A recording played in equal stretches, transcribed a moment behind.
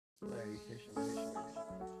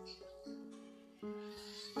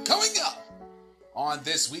Coming up on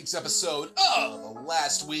this week's episode of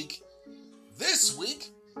Last Week. This week,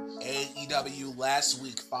 AEW last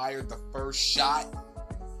week fired the first shot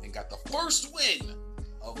and got the first win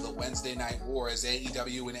of the Wednesday Night War as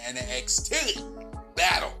AEW and NXT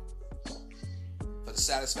battle for the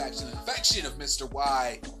satisfaction and affection of Mr.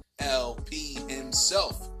 YLP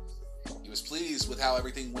himself. He was pleased with how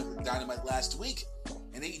everything went with Dynamite last week,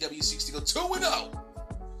 and AEW seeks to go 2-0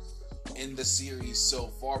 in the series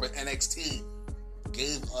so far, but NXT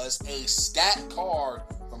gave us a stat card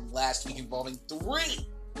from last week involving 3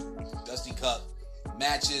 Dusty Cup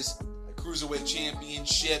matches, a Cruiserweight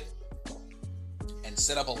Championship, and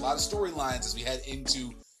set up a lot of storylines as we head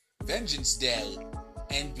into Vengeance Day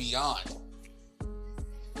and beyond.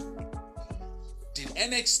 Did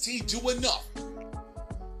NXT do enough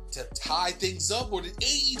to tie things up, or did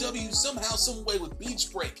AEW somehow, some way with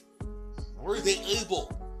Beach Break, were they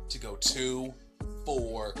able to go 2-4-2?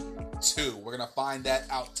 We're going to find that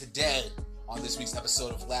out today on this week's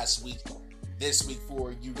episode of Last Week. This week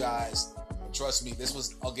for you guys. And trust me, this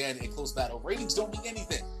was, again, a close battle. Ratings don't mean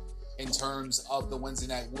anything in terms of the Wednesday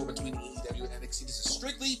Night War between AEW and NXT. This is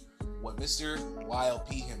strictly what Mr.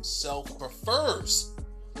 YLP himself prefers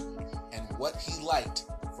and what he liked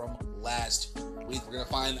from last week. We're going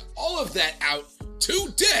to find all of that out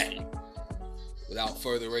today. Without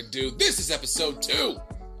further ado, this is episode 2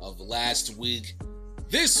 of Last Week.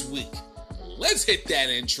 This week, let's hit that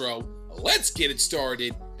intro. Let's get it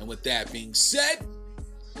started. And with that being said,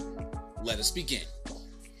 let us begin.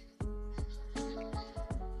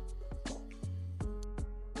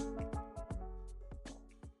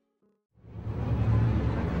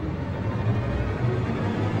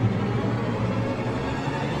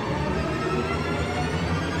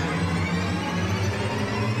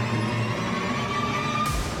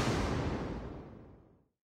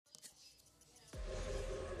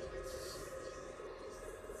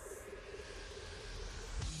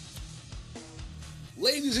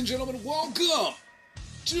 Ladies and gentlemen, welcome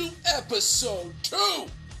to episode 2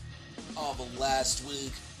 of Last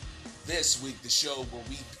Week. This week, the show where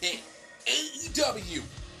we pit AEW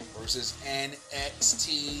versus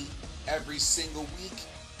NXT every single week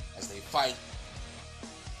as they fight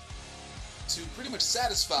to pretty much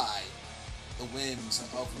satisfy the whims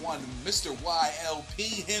of one Mr.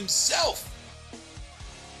 YLP himself.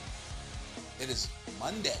 It is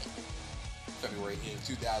Monday, February 8th,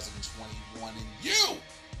 2021, and you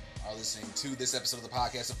are listening to this episode of the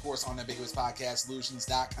podcast, of course, on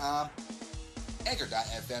AmbiguousPodcastSolutions.com,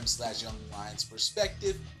 Anchor.fm/Young Lions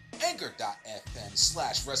Perspective,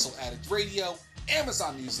 Anchor.fm/WrestleAddictRadio,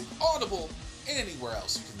 Amazon Music, Audible, and anywhere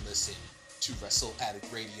else you can listen to Wrestle Addict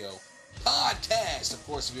Radio podcast. Of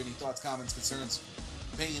course, if you have any thoughts, comments, concerns,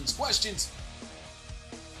 opinions, questions,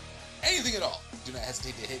 anything at all, do not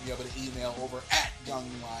hesitate to hit me up with an email over at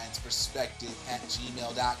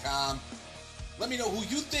younglionsperspective@gmail.com. Let me know who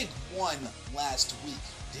you think won last week.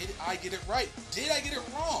 Did I get it right? Did I get it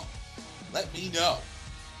wrong? Let me know.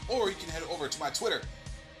 Or you can head over to my Twitter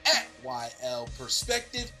at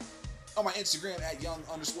YLPerspective, on my Instagram at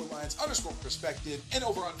young_lions_perspective, and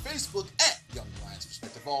over on Facebook at Young Lions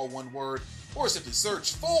Perspective, all one word, or simply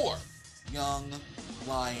search for Young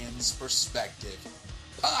Lions Perspective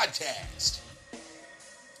Podcast.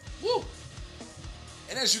 Woo!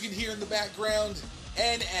 And as you can hear in the background,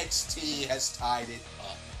 NXT has tied it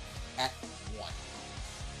up at 1.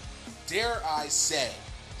 Dare I say,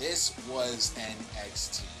 this was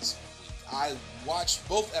NXT's week. I watched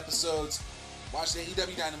both episodes, watched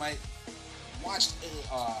AEW Dynamite, watched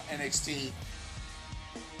NXT,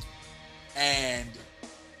 and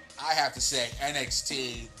I have to say,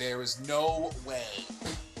 NXT, there is no way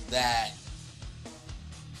that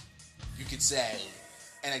you could say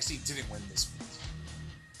NXT didn't win this week.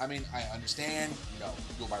 I mean, I understand, you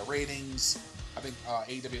go by ratings. I think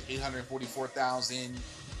AEW had 844,000,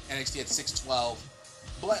 NXT had 612,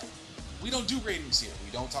 but we don't do ratings here. We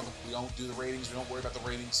don't do the ratings. We don't worry about the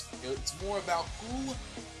ratings. It's more about who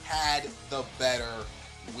had the better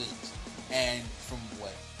week. And from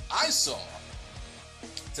what I saw,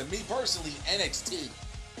 to me personally, NXT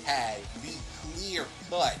had the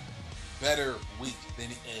clear-cut better week than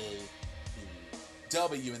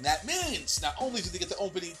AEW, and that means not only do they get the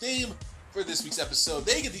opening theme for this week's episode,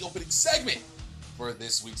 they get the opening segment for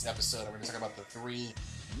this week's episode. We're going to talk about the 3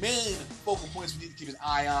 main focal points we need to keep an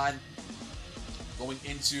eye on going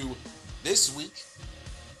into this week.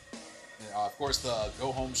 And, of course, the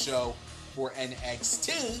go-home show for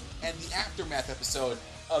NXT and the aftermath episode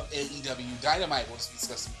of AEW Dynamite. We'll just be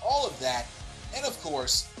discussing all of that. And, of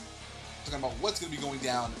course, talking about what's going to be going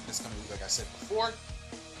down this coming week, like I said before.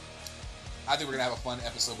 I think we're going to have a fun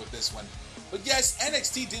episode with this one. But yes,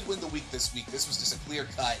 NXT did win the week this week. This was just a clear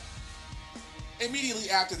cut. Immediately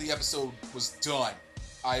after the episode was done,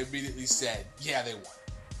 I immediately said, yeah, they won.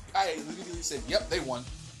 I immediately said, yep, they won.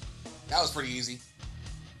 That was pretty easy.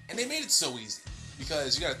 And they made it so easy.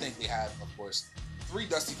 Because you got to think they have, of course, 3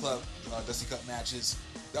 Dusty Cup matches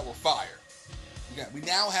that were fire. We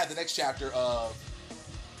now have the next chapter of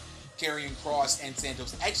Karrion Kross and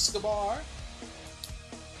Santos Escobar.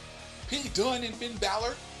 Pete Dunne and Finn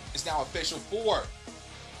Balor is now official for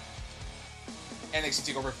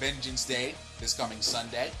NXT TakeOver Vengeance Day this coming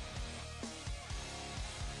Sunday.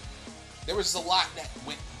 There was just a lot that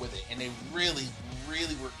went with it, and they really,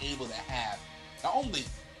 really were able to have not only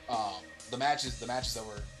the matches that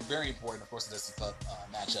were very important, of course, the Dusty Cup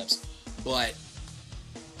matchups, but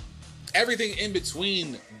everything in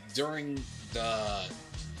between during the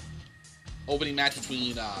opening match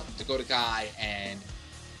between Dakota Kai and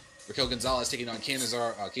Raquel Gonzalez taking on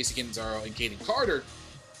Casey Catanzaro and Kayden Carter,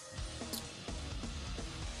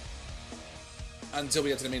 until we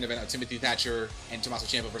get to the main event of Timothy Thatcher and Tommaso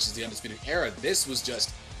Ciampa versus the Undisputed Era. This was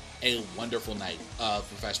just a wonderful night of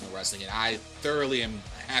professional wrestling, and I thoroughly am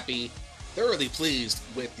thoroughly pleased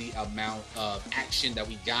with the amount of action that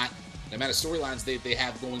we got, the amount of storylines they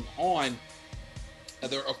have going on.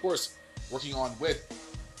 They're, of course, working on with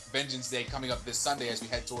Vengeance Day coming up this Sunday as we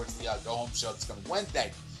head towards the Go Home show this coming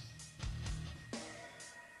Wednesday.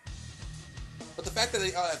 But the fact that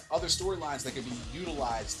they have other storylines that can be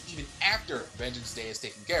utilized even after Vengeance Day is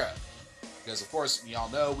taken care of. Because, of course, we all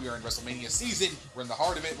know we are in WrestleMania season. We're in the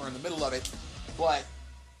heart of it. We're in the middle of it. But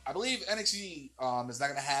I believe NXT is not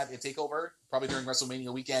going to have a takeover probably during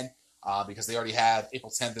WrestleMania weekend because they already have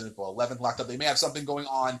April 10th and April 11th locked up. They may have something going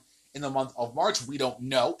on in the month of March. We don't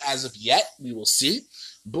know as of yet. We will see.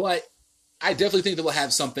 But I definitely think they will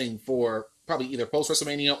have something for probably either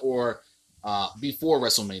post-WrestleMania or before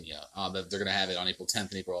WrestleMania that they're going to have it on April 10th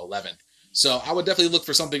and April 11th. So I would definitely look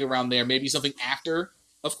for something around there. Maybe something after,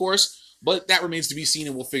 of course. But that remains to be seen,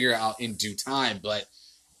 and we'll figure it out in due time. But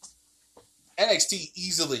NXT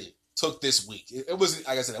easily took this week. It wasn't,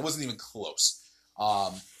 like I said, it wasn't even close.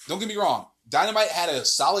 Don't get me wrong. Dynamite had a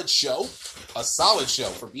solid show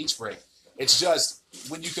for Beach Break. It's just,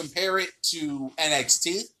 when you compare it to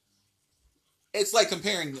NXT, it's like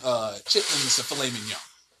comparing chitlins to filet mignon.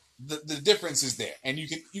 The difference is there, and you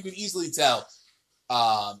can easily tell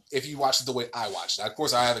if you watch it the way I watched it. Of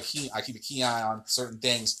course, I keep a keen eye on certain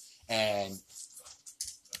things, and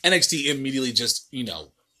NXT immediately just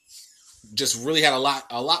really had a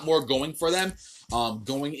lot more going for them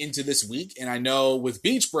going into this week. And I know with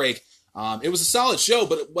Beach Break, it was a solid show,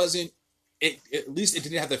 but it wasn't. At least it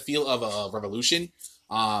didn't have the feel of a Revolution,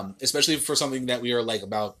 especially for something that we are like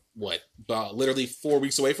about literally 4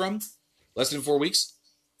 weeks away from, less than 4 weeks.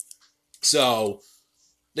 So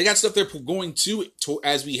they got stuff they're going to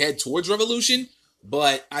as we head towards Revolution.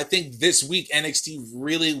 But I think this week NXT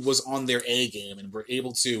really was on their A game and were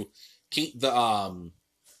able to keep up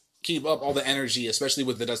all the energy, especially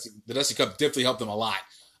with the Dusty Cup. Definitely helped them a lot,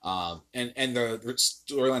 and the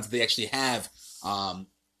storylines that they actually have, and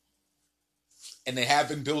they have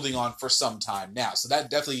been building on for some time now. So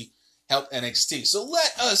that definitely helped NXT. So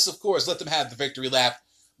let us, of course, let them have the victory lap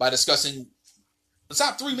by discussing the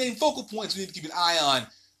top 3 main focal points we need to keep an eye on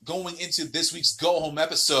going into this week's Go Home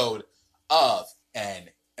episode of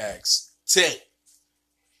NXT.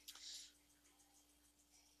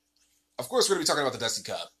 Of course, we're going to be talking about the Dusty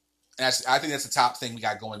Cup. And I think that's the top thing we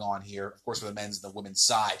got going on here, of course, for the men's and the women's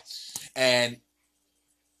side. And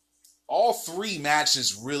all 3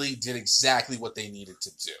 matches really did exactly what they needed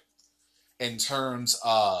to do in terms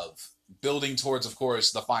of building towards, of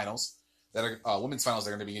course, the finals, that are women's finals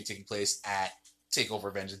that are going to be taking place at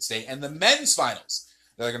TakeOver Vengeance Day, and the men's finals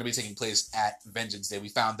that are going to be taking place at Vengeance Day. We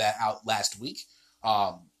found that out last week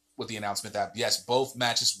with the announcement that, yes, both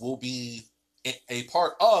matches will be a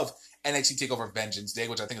part of NXT TakeOver Vengeance Day,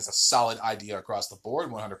 which I think is a solid idea across the board,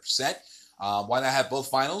 100%. Why not have both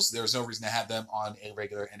finals? There's no reason to have them on a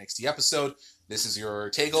regular NXT episode. This is your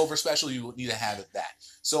TakeOver special. You need to have it that.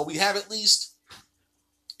 So we have at least,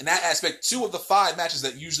 in that aspect, 2 of the 5 matches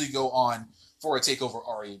that usually go on for a TakeOver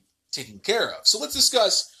already taken care of. So let's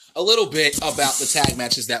discuss a little bit about the tag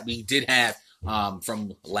matches that we did have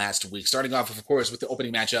from last week. Starting off, of course, with the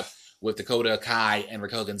opening matchup with Dakota Kai and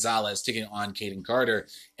Raquel Gonzalez taking on Kayden Carter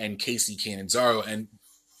and Casey Catanzaro. And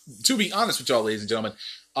to be honest with y'all, ladies and gentlemen,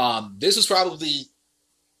 this was probably,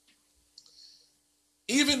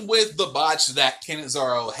 even with the botch that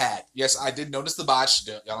Catanzaro had. Yes, I did notice the botch.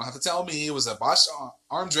 Y'all don't have to tell me. It was a botched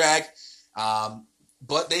arm drag.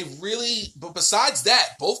 But besides that,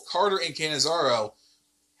 both Carter and Catanzaro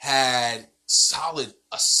had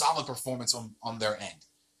a solid performance on their end.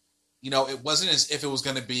 It wasn't as if it was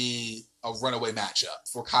going to be a runaway matchup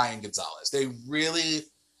for Kai and Gonzalez. They really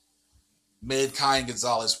made Kai and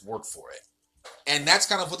Gonzalez work for it. And that's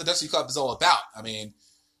kind of what the Dusty Cup is all about. I mean,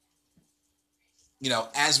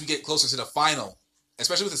 as we get closer to the final,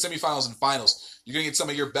 especially with the semifinals and finals, you're going to get some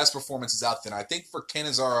of your best performances out there. And I think for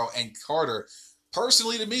Catanzaro and Carter,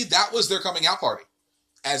 personally to me, that was their coming out party.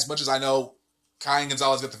 As much as I know Kai and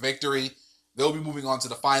Gonzalez got the victory, they'll be moving on to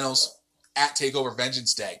the finals at TakeOver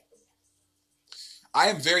Vengeance Day. I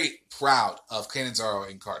am very proud of Catanzaro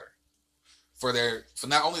and Carter for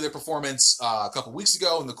not only their performance a couple weeks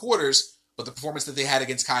ago in the quarters, but the performance that they had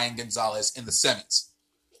against Kai and Gonzalez in the semis.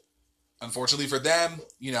 Unfortunately for them,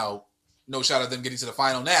 no shot of them getting to the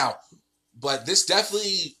final now, but this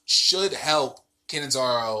definitely should help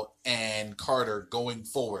Catanzaro and Carter going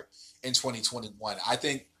forward in 2021. I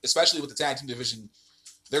think, especially with the tag team division,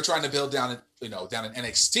 they're trying to build down in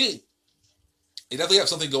NXT. They definitely have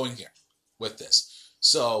something going here with this.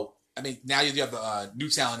 So, I mean, now you have new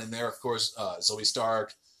talent in there, of course, Zoe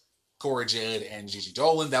Stark, Cora Jade, and Gigi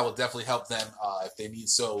Dolan. That will definitely help them if they need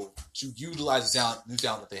to utilize the new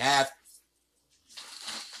talent that they have.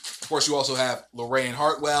 Of course, you also have Lorraine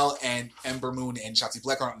Hartwell and Ember Moon and Shotzi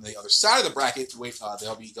Blackheart on the other side of the bracket.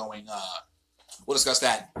 They'll be going. We'll discuss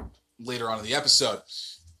that later on in the episode.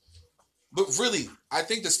 But really, I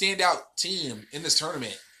think the standout team in this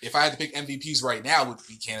tournament, if I had to pick MVPs right now, would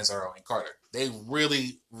be Catanzaro and Carter. They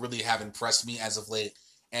really, really have impressed me as of late.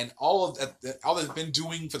 And all they've been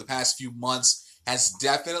doing for the past few months has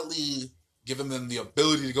definitely given them the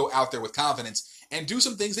ability to go out there with confidence and do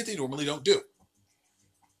some things that they normally don't do.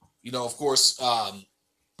 Of course,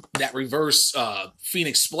 that reverse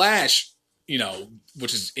Phoenix Splash,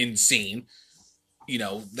 which is insane,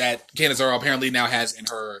 that Catanzaro apparently now has in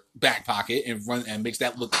her back pocket and makes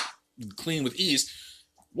that look clean with ease.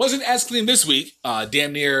 Wasn't as clean this week.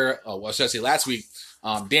 Damn near, should I say last week,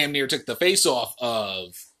 damn near took the face off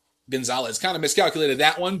of Gonzalez. Kind of miscalculated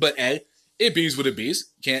that one, but hey, it bees what it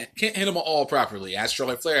bees. Can't hit them all properly. Ask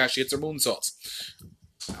Charlotte Flair how she hits her moonsaults.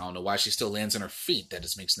 I don't know why she still lands on her feet. That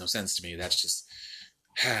just makes no sense to me. That's just...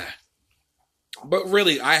 But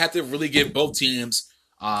really, I have to really give both teams...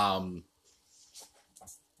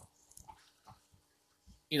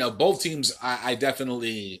 both teams I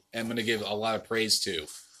definitely am going to give a lot of praise to.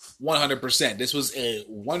 100%. This was a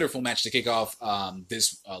wonderful match to kick off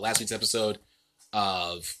this last week's episode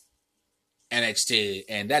of NXT.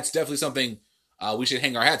 And that's definitely something we should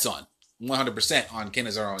hang our hats on. 100% on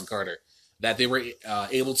Catanzaro and Carter. That they were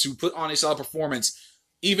able to put on a solid performance,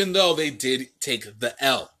 even though they did take the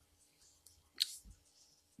L.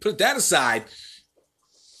 Put that aside,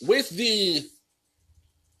 with the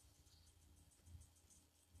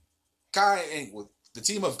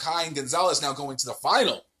team of Kai and Gonzalez now going to the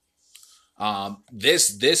final,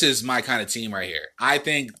 this is my kind of team right here. I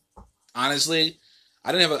think, honestly,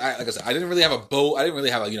 I didn't really have a boat. I didn't really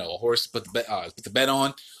have a horse to put the bet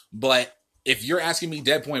on. But if you're asking me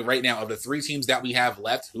dead point right now of the three teams that we have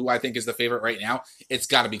left, who I think is the favorite right now, it's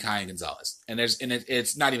got to be Kai and Gonzalez, and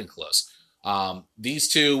it's not even close. These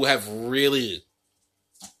two have really,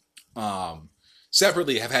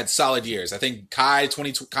 separately have had solid years. I think Kai's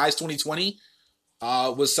 2020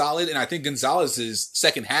 was solid, and I think Gonzalez's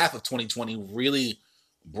second half of 2020 really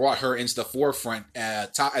brought her into the forefront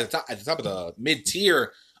at the top of the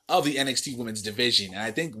mid-tier of the NXT Women's Division. And I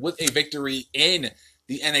think with a victory in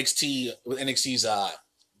the NXT's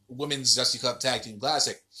Women's Dusty Cup Tag Team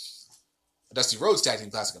Classic, Dusty Rhodes Tag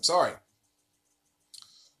Team Classic, I'm sorry,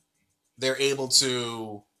 they're able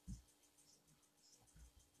to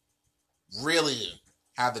really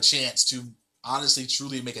have the chance to honestly,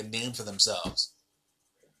 truly make a name for themselves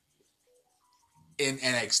in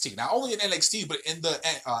NXT. Not only in NXT, but in the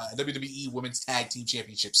WWE Women's Tag Team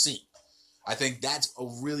Championship scene. I think that's a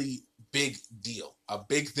really big deal, a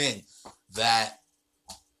big thing that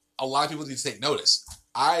a lot of people need to take notice.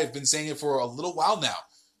 I've been saying it for a little while now.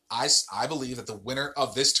 I believe that the winner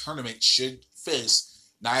of this tournament should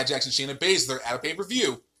face Nia Jax and Shayna Baszler at a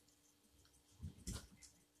pay-per-view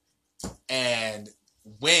and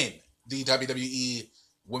win the WWE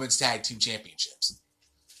Women's Tag Team Championships.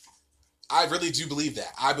 I really do believe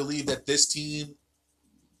that. I believe that this team,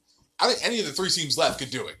 I think any of the three teams left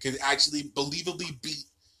could do it, could actually believably beat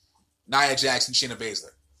Nia Jax and Shayna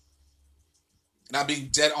Baszler. And I'm being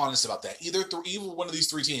dead honest about that. Either one of these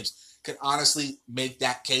three teams could honestly make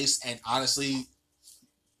that case, and honestly,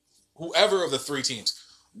 whoever of the three teams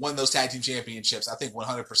won those tag team championships, I think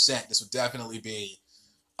 100% this would definitely be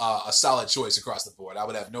a solid choice across the board. I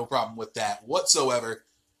would have no problem with that whatsoever.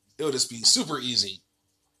 It would just be super easy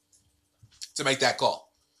to make that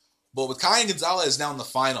call. But with Kai and Gonzalez now in the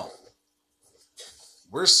final,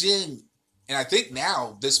 we're seeing, and I think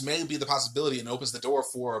now this may be the possibility and opens the door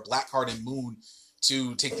for Blackheart and Moon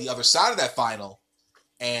to take the other side of that final.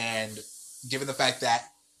 And given the fact that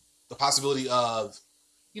the possibility of,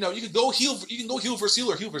 you can go heel versus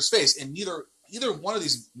heel or heel versus face, and either one of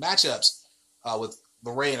these matchups with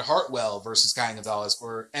LeRae and Hartwell versus Kai and Gonzalez,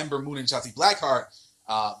 or Ember Moon and Shotzi Blackheart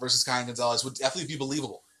versus Kai and Gonzalez would definitely be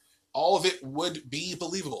believable. All of it would be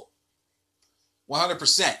believable.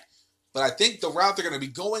 100%. But I think the route they're going to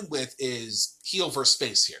be going with is heel versus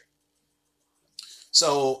face here.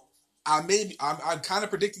 So I'm kind of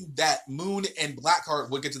predicting that Moon and Blackheart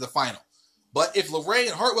would get to the final. But if LeRae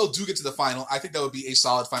and Hartwell do get to the final, I think that would be a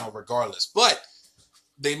solid final regardless. But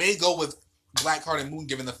they may go with Blackheart and Moon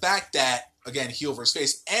given the fact that, again, heel versus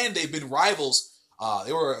face, and they've been rivals.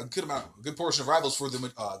 They were a good portion of rivals for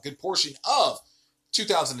them, a good portion of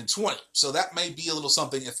 2020. So that may be a little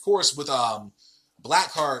something. Of course, with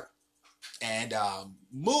Blackheart and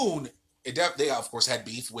Moon, they of course had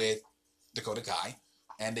beef with Dakota Kai,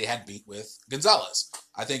 and they had beef with Gonzalez.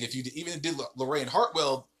 I think if you even did LeRae and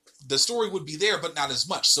Hartwell, the story would be there, but not as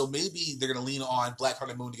much. So maybe they're going to lean on Blackheart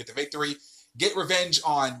and Moon to get the victory, get revenge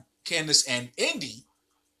on Candice and Indy,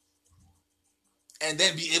 and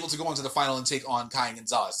then be able to go into the final and take on Kai and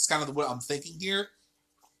Gonzalez. It's kind of what I'm thinking here.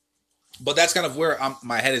 But that's kind of where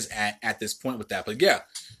my head is at this point with that. But yeah,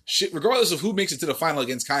 regardless of who makes it to the final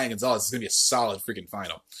against Kai and Gonzalez, it's going to be a solid freaking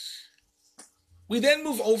final. We then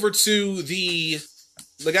move over to the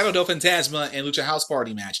Legado del Fantasma and Lucha House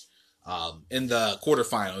Party match in the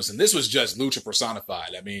quarterfinals. And this was just Lucha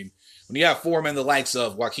personified. I mean, when you have four men the likes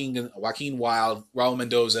of Joaquin Wilde, Raul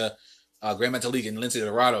Mendoza, Gran Metalik, and Lince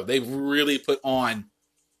Dorado, they really put on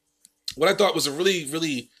what I thought was a really,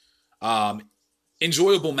 really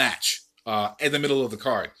enjoyable match in the middle of the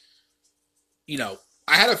card.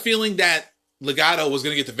 I had a feeling that Legado was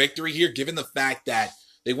going to get the victory here, given the fact that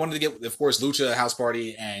they wanted to get, of course, Lucha House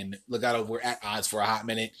Party and Legado were at odds for a hot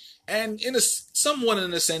minute. And somewhat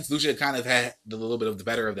in a sense, Lucha kind of had a little bit of the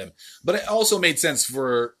better of them. But it also made sense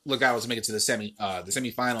for Legado to make it to the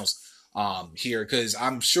semifinals here, because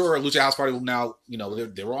I'm sure Lucha House Party will now,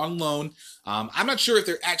 they were on loan. I'm not sure if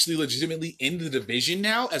they're actually legitimately in the division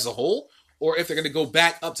now as a whole, or if they're going to go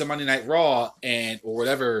back up to Monday Night Raw or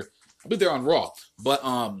whatever. I believe they're on Raw. But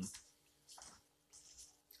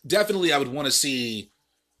definitely I would want to see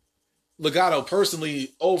Legado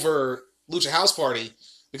personally over Lucha House Party,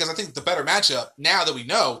 because I think the better matchup, now that we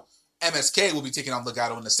know MSK will be taking on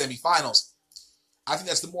Legado in the semifinals, I think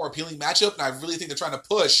that's the more appealing matchup, and I really think they're trying to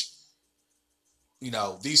push,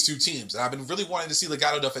 these two teams. And I've been really wanting to see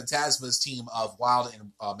Legado del Fantasma's team of Wilde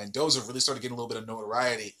and Mendoza really start to get a little bit of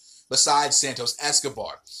notoriety besides Santos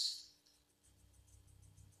Escobar.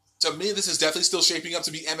 To me, this is definitely still shaping up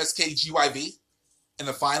to be MSK GYV in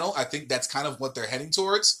the final. I think that's kind of what they're heading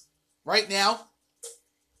towards right now.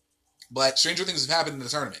 But stranger things have happened in the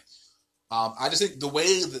tournament. I just think the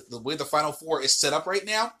way the Final Four is set up right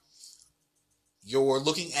now, you're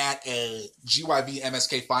looking at a GYV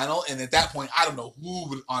MSK final, and at that point, I don't know who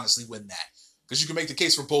would honestly win that, because you can make the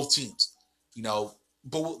case for both teams.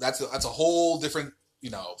 But that's a whole different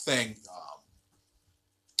thing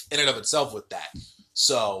in and of itself with that.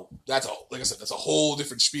 So that's like I said, that's a whole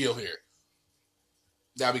different spiel here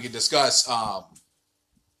that we can discuss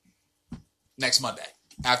next Monday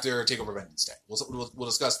after TakeOver Vengeance Day. We'll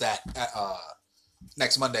discuss that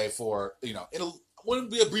next Monday for it wouldn't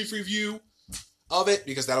be a brief review of it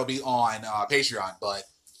because that'll be on Patreon. But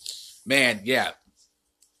man, yeah,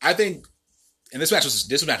 I think, and this match was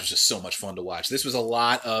just so much fun to watch. This was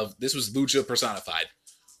Lucha personified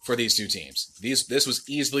for these two teams. This was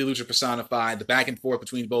easily Lucha personified. The back and forth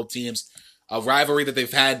between both teams, a rivalry that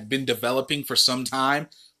they've been developing for some time,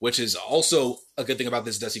 which is also a good thing about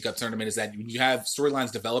this Dusty Cup tournament, is that when you have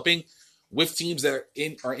storylines developing with teams that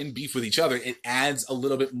are in beef with each other, it adds a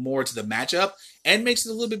little bit more to the matchup and makes it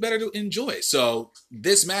a little bit better to enjoy. So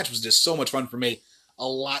this match was just so much fun for me. A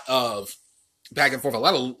lot of back and forth, a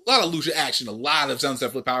lot of Lucha action, a lot of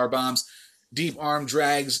sunset flip power bombs, deep arm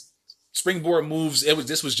drags, springboard moves.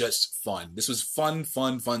 This was just fun. This was fun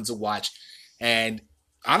to watch. And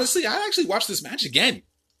honestly, I'd actually watch this match again.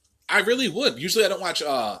 I really would. Usually I don't watch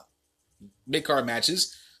mid-card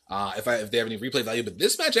matches if they have any replay value, but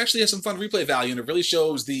this match actually has some fun replay value, and it really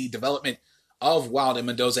shows the development of Wilde and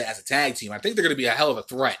Mendoza as a tag team. I think they're going to be a hell of a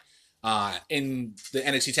threat in the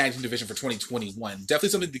NXT Tag Team Division for 2021. Definitely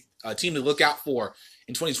something a team to look out for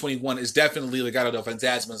in 2021 is definitely Legado del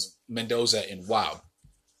Fantasma's Mendoza and Wilde.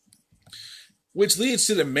 which leads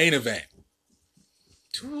to the main event.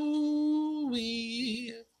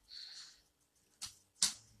 Tui.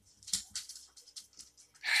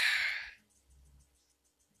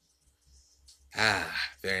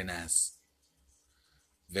 Very nice.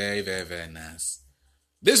 Very, very, very nice.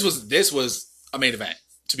 This was a main event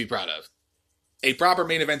to be proud of. A proper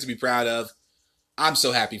main event to be proud of. I'm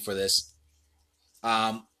so happy for this.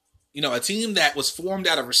 A team that was formed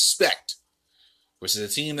out of respect versus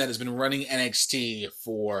a team that has been running NXT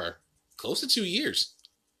for close to 2 years.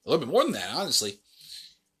 A little bit more than that, honestly.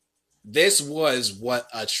 This was what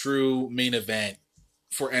a true main event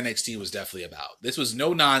for NXT was definitely about. This was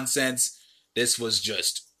no nonsense. This was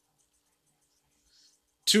just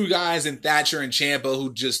two guys in Thatcher and Ciampa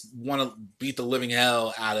who just want to beat the living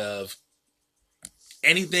hell out of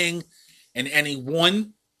anything and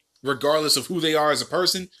anyone, regardless of who they are as a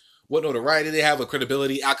person, what notoriety they have, what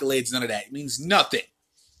credibility, accolades, none of that. It means nothing.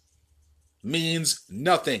 Means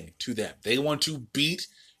nothing to them. They want to beat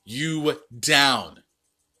you down.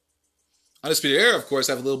 Undisputed Era, of course,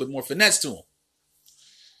 have a little bit more finesse to them.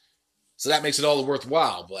 So that makes it all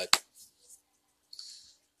worthwhile, but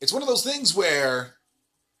it's one of those things where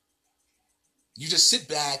you just sit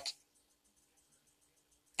back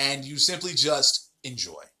and you simply just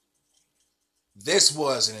enjoy. This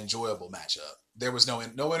was an enjoyable matchup. There was no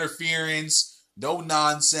interference, no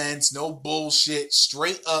nonsense, no bullshit.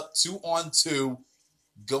 Straight up 2-on-2,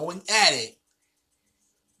 going at it.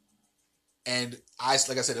 And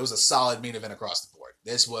like I said, it was a solid main event across the board.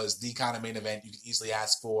 This was the kind of main event you could easily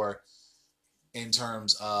ask for in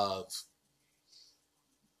terms of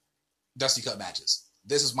Dusty Cup matches.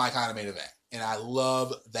 This is my kind of main event. And I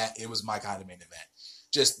love that it was my kind of main event.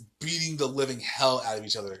 Just beating the living hell out of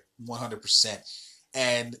each other 100%.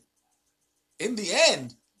 And in the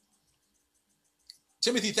end,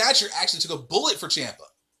 Timothy Thatcher actually took a bullet for Ciampa.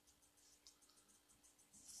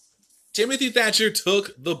 Timothy Thatcher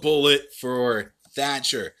took the bullet for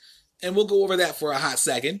Thatcher. And we'll go over that for a hot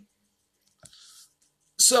second.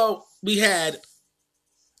 So we had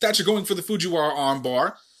Thatcher going for the Fujiwara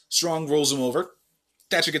armbar. Strong rolls him over.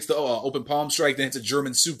 Thatcher gets the open palm strike, then hits a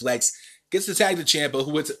German suplex. Gets the tag to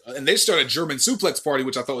Ciampa, and they start a German suplex party,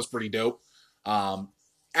 which I thought was pretty dope.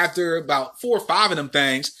 After about 4 or 5 of them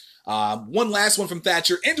things, one last one from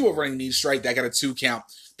Thatcher into a running knee strike that got a 2 count.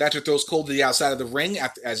 Thatcher throws Cole to the outside of the ring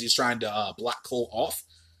as he's trying to block Cole off.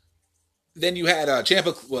 Then you had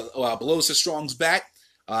Ciampa blows to Strong's back.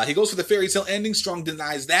 He goes for the fairy tale ending. Strong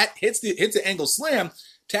denies that. Hits the angle slam.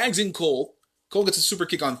 Tags in Cole. Cole gets a super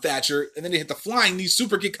kick on Thatcher. And then they hit the flying knee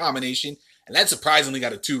super kick combination. And that surprisingly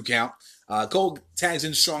got a 2 count. Cole tags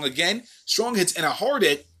in Strong again. Strong hits in a hard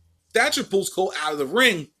hit. Thatcher pulls Cole out of the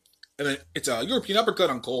ring. And then it's a European uppercut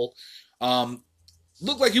on Cole.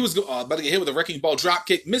 Looked like he was about to get hit with a wrecking ball drop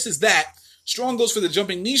kick. Misses that. Strong goes for the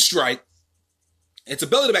jumping knee strike. It's a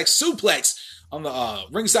belly-to-back suplex on the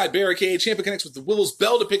ringside barricade. Ciampa connects with the Willow's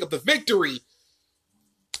Bell to pick up the victory.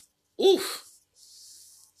 Oof.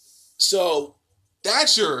 So,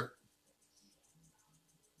 Thatcher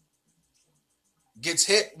gets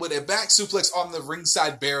hit with a back suplex on the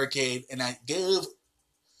ringside barricade, and I gave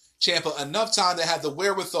Ciampa enough time to have the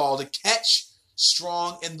wherewithal to catch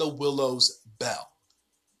Strong in the Willow's Bell.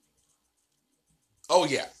 Oh,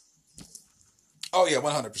 yeah. Oh, yeah,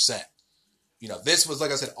 100%. This was,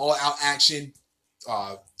 like I said, all-out action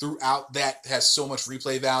throughout that has so much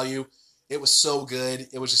replay value. It was so good.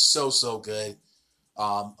 It was just so, so good.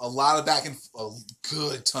 A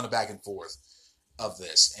good ton of back and forth of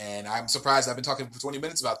this. And I'm surprised I've been talking for 20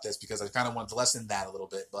 minutes about this because I kind of wanted to lessen that a little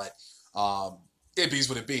bit. But it bees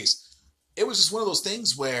what it bees. It was just one of those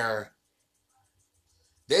things where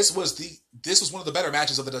this was one of the better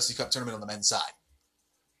matches of the Dusty Cup tournament on the men's side.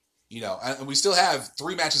 And we still have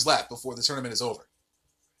 3 matches left before the tournament is over.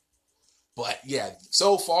 But yeah,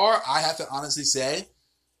 so far, I have to honestly say,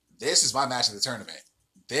 this is my match of the tournament.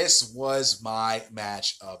 This was my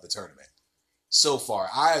match of the tournament. So far.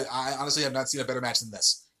 I honestly have not seen a better match than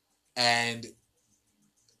this. And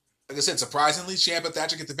like I said, surprisingly, Ciampa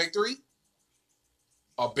Thatcher get the victory.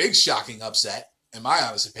 A big shocking upset, in my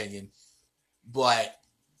honest opinion. But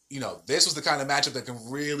this was the kind of matchup that can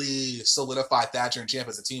really solidify Thatcher and Ciampa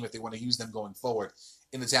as a team if they want to use them going forward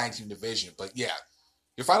in the tag team division. But yeah,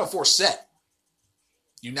 your Final Four set.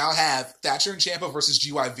 You now have Thatcher and Ciampa versus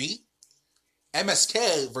GYV,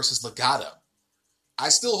 MSK versus Legado. I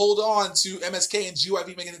still hold on to MSK and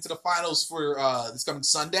GYV making it into the finals for this coming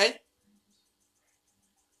Sunday.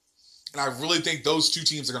 And I really think those 2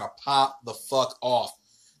 teams are going to pop the fuck off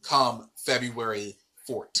come February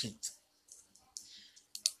 14th.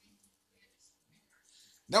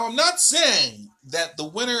 Now, I'm not saying that the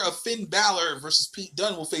winner of Finn Balor versus Pete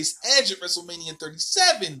Dunne will face Edge at WrestleMania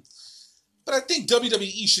 37, but I think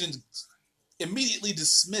WWE shouldn't immediately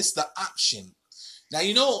dismiss the option. Now,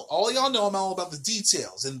 all y'all know I'm all about the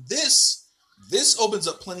details, and this opens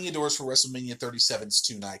up plenty of doors for WrestleMania 37's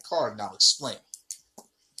two-night card, and I'll explain.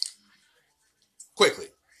 Quickly.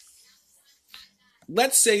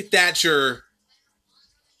 Let's say Thatcher...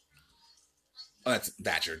 Oh, that's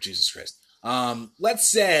Thatcher, Jesus Christ. Let's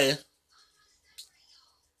say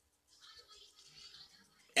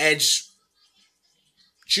Edge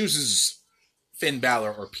chooses Finn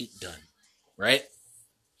Balor or Pete Dunne, right?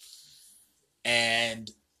 And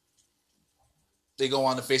they go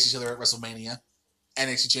on to face each other at WrestleMania.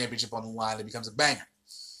 NXT Championship on the line. It becomes a banger.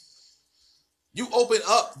 You open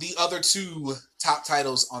up the other two top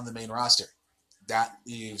titles on the main roster. That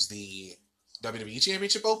leaves the WWE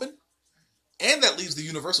Championship open. And that leaves the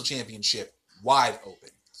Universal Championship wide open.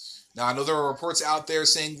 Now, I know there are reports out there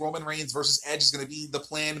saying Roman Reigns versus Edge is going to be the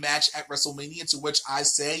planned match at WrestleMania, to which I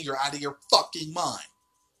say you're out of your fucking mind.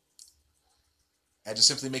 Edge is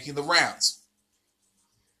simply making the rounds.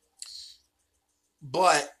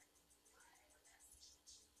 But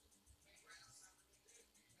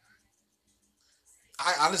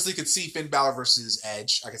I honestly could see Finn Balor versus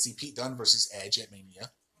Edge. I could see Pete Dunne versus Edge at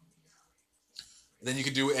Mania. And then you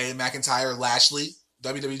could do a McIntyre-Lashley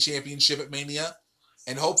WWE Championship at Mania.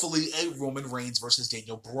 And hopefully a Roman Reigns versus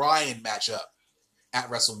Daniel Bryan matchup at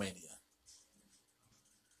WrestleMania.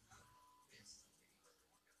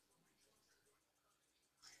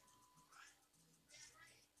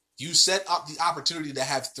 You set up the opportunity to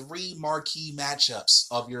have 3 marquee matchups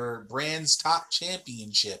of your brand's top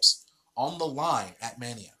championships on the line at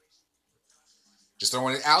Mania. Just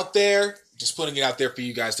throwing it out there, just putting it out there for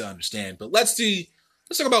you guys to understand. But let's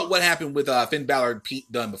talk about what happened with Finn Balor and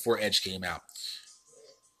Pete Dunne before Edge came out.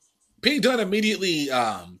 Pete Dunne immediately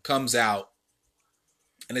comes out,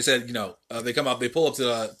 and they said, they come up, they pull up to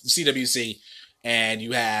the CWC, and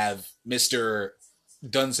you have Mr.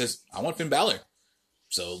 Dunne says, I want Finn Balor.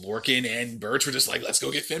 So Lorcan and Birch were just like, let's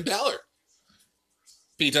go get Finn Balor.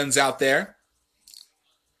 Pete Dunne's out there.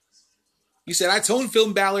 He said, I told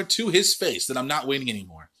Finn Balor to his face that I'm not waiting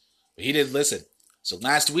anymore. But he didn't listen. So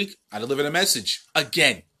last week, I delivered a message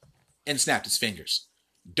again and snapped his fingers.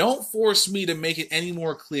 Don't force me to make it any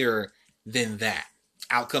more clear than that.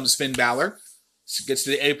 Out comes Finn Balor, gets to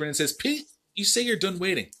the apron and says, Pete, you say you're done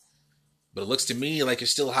waiting. But it looks to me like you're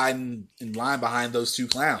still hiding in line behind those 2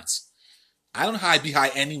 clowns. I don't hide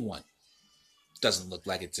behind anyone. Doesn't look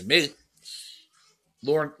like it to me.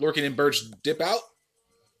 Lorcan and Birch dip out.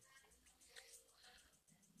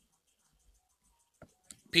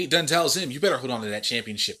 Pete Dunne tells him, you better hold on to that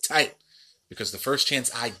championship tight, because the first chance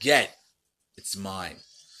I get, it's mine.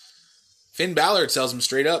 Finn Balor tells him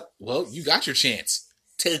straight up, well, you got your chance.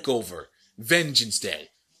 Takeover. Vengeance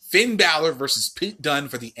Day. Finn Balor versus Pete Dunne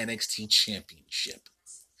for the NXT Championship.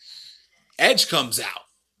 Edge comes out.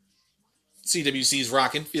 CWC's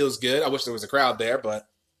rocking. Feels good. I wish there was a crowd there, but...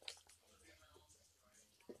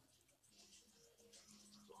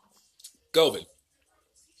 COVID.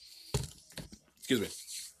 Excuse me.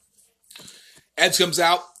 Edge comes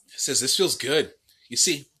out, says, this feels good. You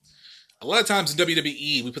see, a lot of times in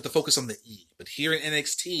WWE, we put the focus on the E. But here in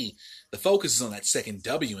NXT, the focus is on that second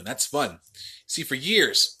W, and that's fun. See, for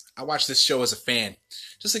years, I watched this show as a fan,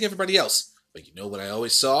 just like everybody else. But you know what I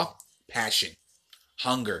always saw? Passion.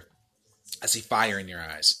 Hunger. I see fire in your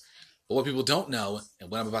eyes. But what people don't know, and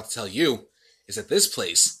what I'm about to tell you, is that this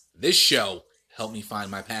place, this show, helped me find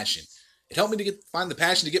my passion. It helped me to find the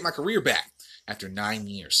passion to get my career back after 9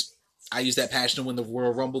 years. I used that passion to win the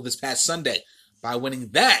Royal Rumble this past Sunday. By winning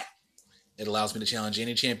that, it allows me to challenge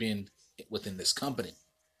any champion within this company.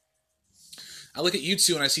 I look at you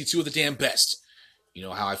two and I see 2 of the damn best. You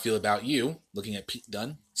know how I feel about you, looking at Pete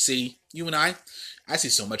Dunne. See, you and I see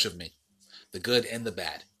so much of me. The good and the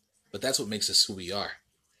bad. But that's what makes us who we are.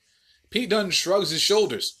 Pete Dunne shrugs his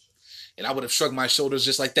shoulders. And I would have shrugged my shoulders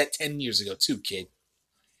just like that 10 years ago too, kid.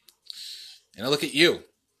 And I look at you.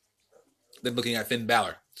 Then looking at Finn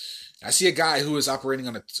Balor. I see a guy who is operating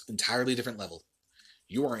on an entirely different level.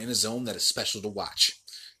 You are in a zone that is special to watch.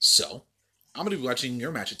 So, I'm going to be watching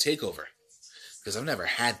your match at TakeOver. Because I've never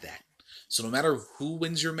had that. So no matter who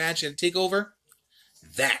wins your match at TakeOver,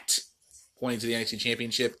 that, pointing to the NXT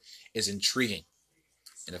Championship, is intriguing.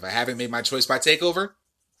 And if I haven't made my choice by TakeOver,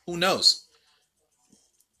 who knows?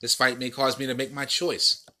 This fight may cause me to make my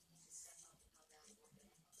choice.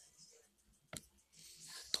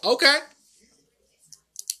 Okay.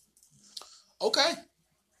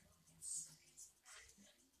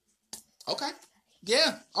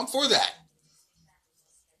 Yeah, I'm for that.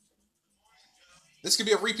 This could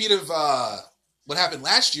be a repeat of what happened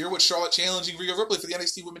last year with Charlotte challenging Rhea Ripley for the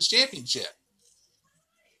NXT Women's Championship.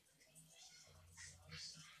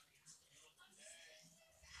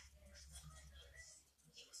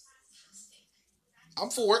 I'm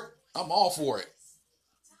for it. I'm all for it.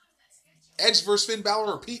 Edge versus Finn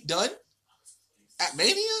Balor or Pete Dunne at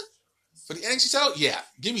Mania for the NXT title? Yeah,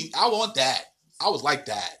 give me. I want that. I would like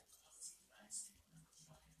that.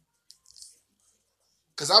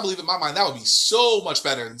 Because I believe in my mind that would be so much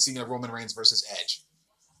better than seeing a Roman Reigns versus Edge.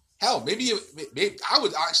 Hell, maybe I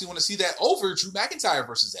would actually want to see that over Drew McIntyre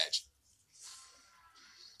versus Edge.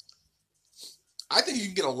 I think you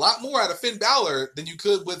can get a lot more out of Finn Balor than you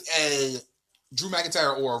could with a Drew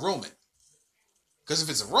McIntyre or a Roman. Because if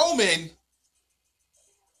it's a Roman,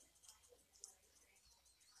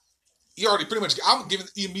 you already pretty much,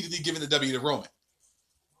 immediately giving the W to Roman.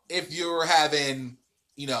 If you're having,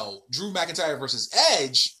 Drew McIntyre versus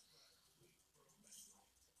Edge,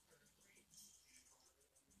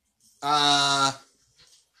 I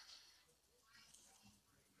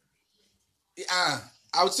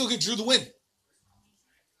would still give Drew the win.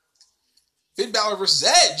 Finn Balor versus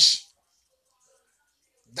Edge,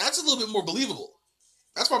 that's a little bit more believable.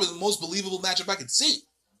 That's probably the most believable matchup I could see.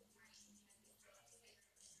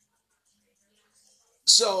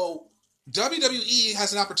 So, WWE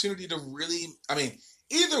has an opportunity to really,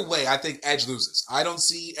 either way, I think Edge loses. I don't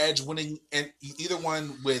see Edge winning either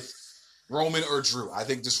one with Roman or Drew. I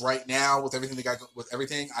think just right now, with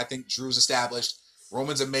everything I think Drew's established.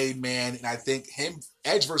 Roman's a made man, and I think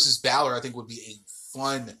Edge versus Balor, I think would be a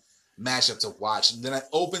fun matchup to watch. And then it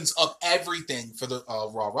opens up everything for the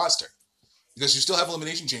Raw roster. Because you still have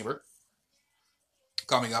Elimination Chamber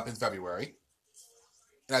coming up in February.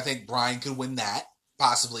 And I think Bryan could win that,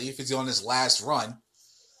 possibly, if it's on his last run.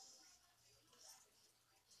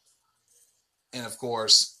 And of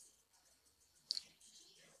course,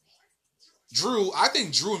 I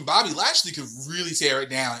think Drew and Bobby Lashley could really tear it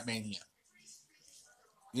down at Mania.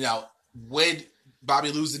 Would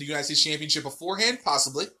Bobby lose the United States Championship beforehand?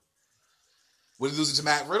 Possibly. Would he lose it to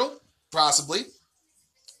Matt Riddle? Possibly.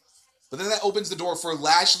 But then that opens the door for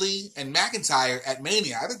Lashley and McIntyre at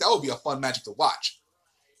Mania. I think that would be a fun matchup to watch.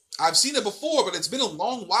 I've seen it before, but it's been a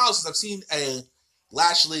long while since I've seen a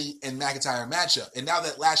Lashley and McIntyre matchup. And now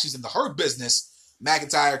that Lashley's in the Hurt business,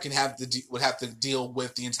 McIntyre would have to deal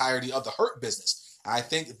with the entirety of the Hurt business. And I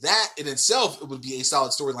think that in itself it would be a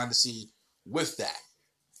solid storyline to see with that.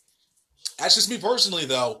 That's just me personally,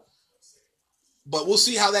 though. But we'll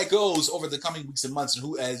see how that goes over the coming weeks and months,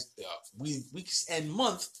 and weeks and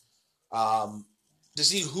month, to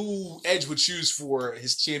see who Edge would choose for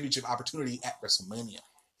his championship opportunity at WrestleMania.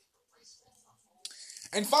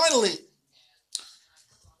 And finally,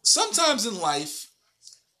 sometimes in life,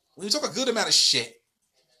 when you talk a good amount of shit,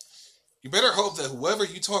 you better hope that whoever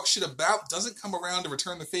you talk shit about doesn't come around to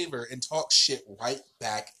return the favor and talk shit right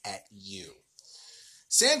back at you.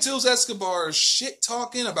 Santos Escobar's shit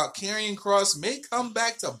talking about Karrion Kross may come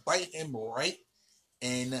back to bite him right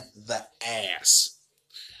in the ass.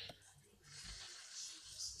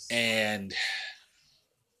 And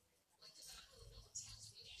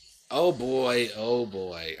oh boy.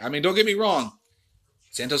 Don't get me wrong.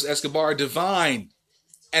 Santos Escobar, divine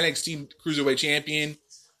NXT Cruiserweight Champion.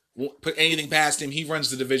 Won't put anything past him. He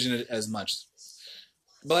runs the division as much.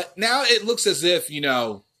 But now it looks as if,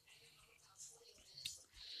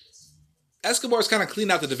 Escobar's kind of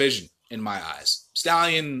cleaned out the division in my eyes.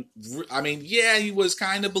 Stallion, he was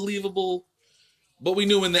kind of believable, but we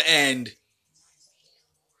knew in the end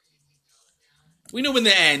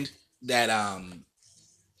that,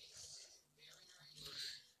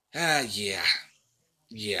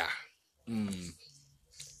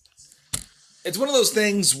 It's one of those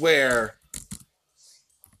things where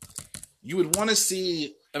you would want to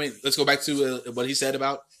see, let's go back to what he said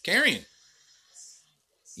about Karrion.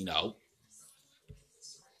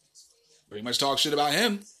 Pretty much talk shit about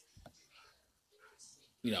him.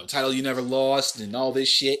 Title you never lost and all this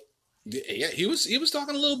shit. Yeah, he was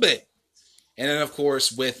talking a little bit. And then, of course,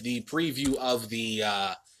 with the preview of the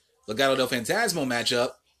Legado del Fantasma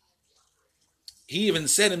matchup, he even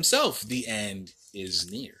said himself, the end is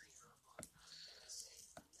near.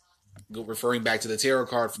 Referring back to the tarot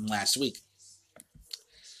card from last week.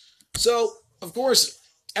 So, of course,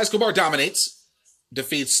 Escobar dominates,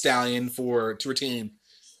 defeats Stallion to retain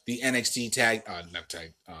the NXT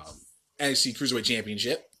NXT Cruiserweight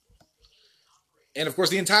Championship. And of course,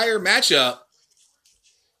 the entire matchup,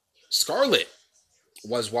 Scarlett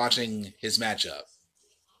was watching his matchup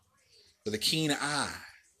with a keen eye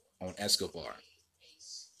on Escobar.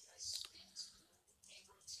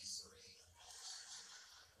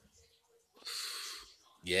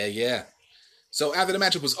 Yeah, yeah. So after the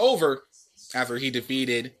matchup was over, after he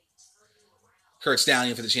defeated Curt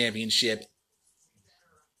Stallion for the championship,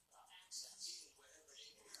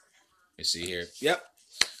 let's see here. Yep.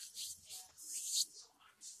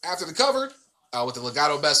 After the cover, with the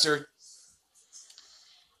Legado Buster,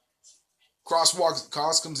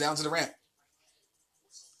 Cross comes down to the ramp.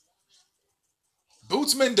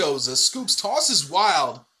 Boots Mendoza, scoops, tosses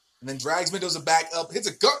Wild, and then drags Mendoza back up, hits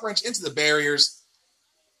a gut wrench into the barriers.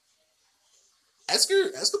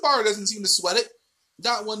 Escobar doesn't seem to sweat it.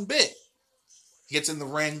 Not one bit. He gets in the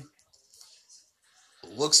ring,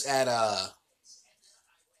 looks at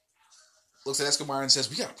Escobar and says,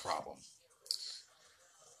 "We got a problem.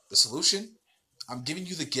 The solution? I'm giving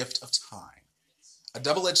you the gift of time. A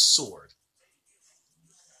double-edged sword.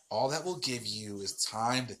 All that will give you is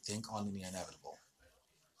time to think on the inevitable.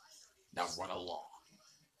 Now run along."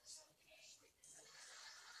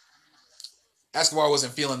 Escobar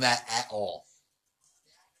wasn't feeling that at all.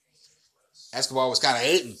 Escobar was kind of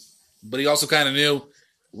hating, but he also kind of knew it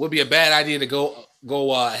would be a bad idea to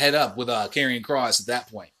go head up with Karrion Kross at that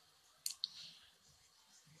point.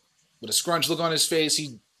 With a scrunch look on his face,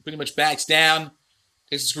 he pretty much backs down,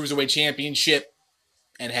 takes the Cruiserweight Championship,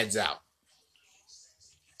 and heads out.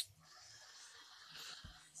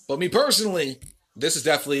 But me personally, this is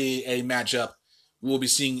definitely a matchup we will be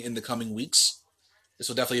seeing in the coming weeks. This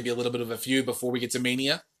will definitely be a little bit of a feud before we get to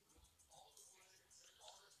Mania.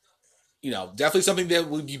 Definitely something that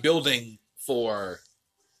we'll be building for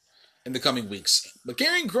in the coming weeks. But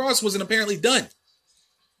Karrion Kross wasn't apparently done.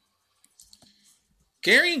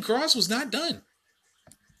 Karrion Kross was not done.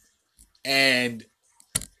 And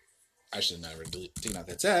I should have never taken out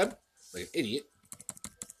that tab like an idiot.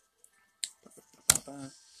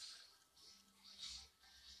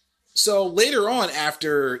 So later on,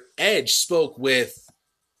 after Edge spoke with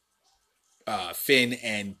Finn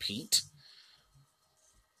and Pete,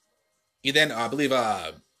 he then, I believe,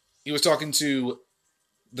 he was talking to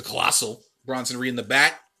the Colossal, Bronson Reed, in the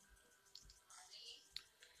back.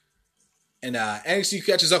 And NXT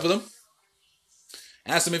catches up with him.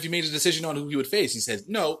 Asked him if he made a decision on who he would face. He said,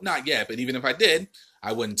 "No, not yet, but even if I did,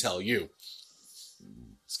 I wouldn't tell you."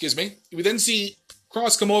 Excuse me. We then see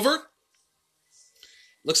Kross come over,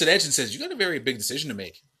 looks at Edge and says, "You got a very big decision to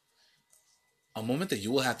make. A moment that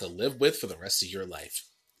you will have to live with for the rest of your life.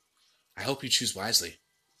 I hope you choose wisely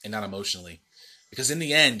and not emotionally. Because in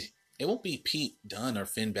the end, it won't be Pete Dunne or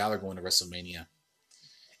Finn Balor going to WrestleMania.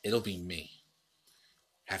 It'll be me,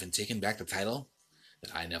 having taken back the title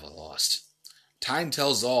that I never lost. Time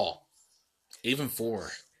tells all, even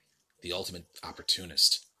for the ultimate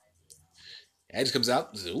opportunist." Edge comes out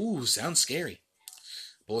and says, "Ooh, sounds scary."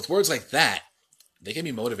 But with words like that, they can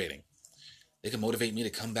be motivating. They can motivate me to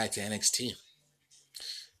come back to NXT.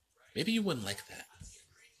 Maybe you wouldn't like that.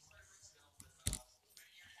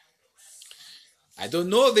 I don't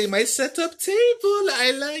know. They might set up table.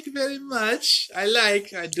 I like very much. I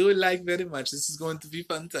do like very much. This is going to be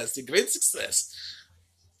fantastic. Great success.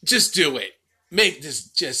 Just do it.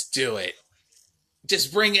 Just do it.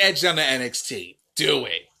 Just bring Edge down to NXT. Do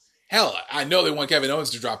it. Hell, I know they want Kevin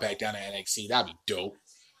Owens to drop back down to NXT. That'd be dope.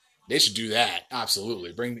 They should do that.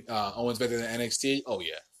 Absolutely. Bring Owens back to the NXT. Oh,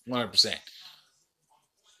 yeah. 100%.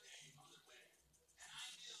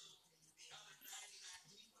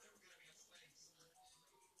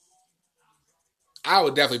 I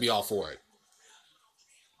would definitely be all for it.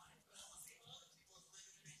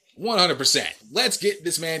 100%. Let's get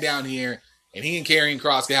this man down here, and he and Karrion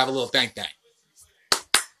Kross can have a little thank.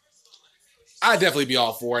 I'd definitely be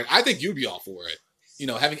all for it. I think you'd be all for it.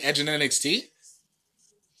 Having Edge in NXT.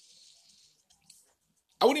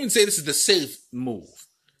 I wouldn't even say this is the safe move.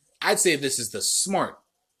 I'd say this is the smart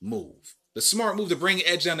move. The smart move to bring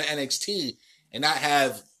Edge down to NXT and not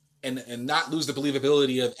have and not lose the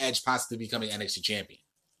believability of Edge possibly becoming NXT champion.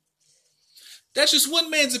 That's just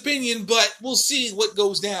one man's opinion, but we'll see what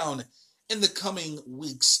goes down in the coming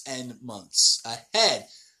weeks and months ahead.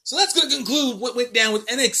 So that's going to conclude what went down with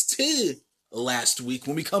NXT last week.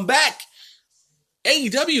 When we come back,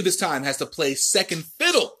 AEW this time has to play second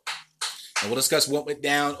fiddle. And we'll discuss what went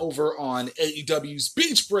down over on AEW's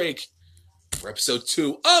Beach Break for episode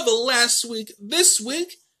 2 of last week. This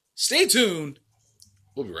week, stay tuned.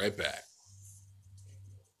 We'll be right back.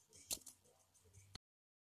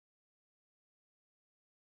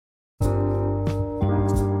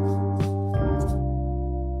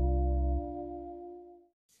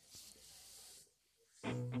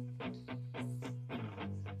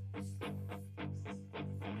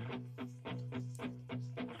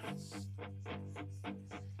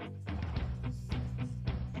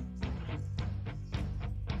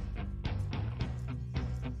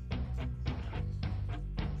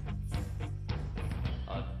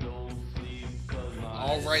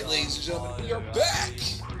 Alright, ladies and gentlemen, we are back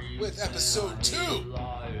with episode 2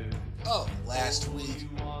 of last week.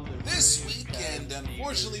 This weekend,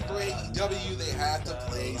 unfortunately for AEW, they had to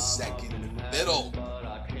play second fiddle.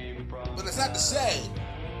 But it's not to say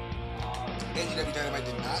AEW Dynamite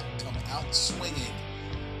did not come out swinging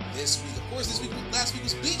this week. Of course, last week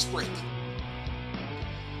was Beach Break.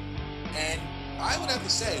 And I would have to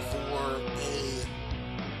say, for a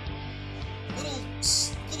little,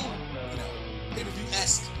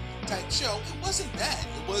 pay-per-view-esque type show, it wasn't bad.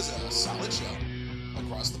 It was a solid show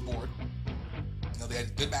across the board. They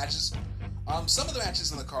had good matches. Some of the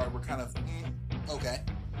matches on the card were kind of okay,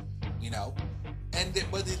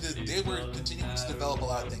 but they were continuing to develop a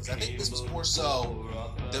lot of things. I think this was more so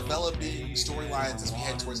developing storylines as we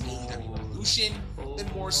head towards AEW Revolution, than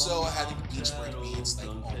more so having Beach Break be its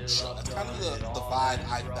own show. That's kind of the vibe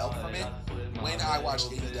I felt from it when I watched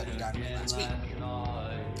AEW Dynamite last week.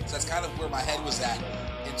 So that's kind of where my head was at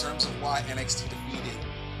in terms of why NXT defeated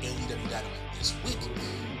AEW Dynamite this week.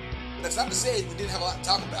 That's not to say we didn't have a lot to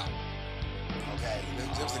talk about. Okay, there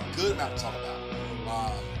was a good amount to talk about.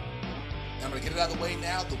 I'm going to get it out of the way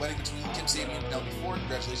now. The wedding between Kip Sabian and Penelope Ford.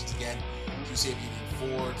 Congratulations again to Sabian and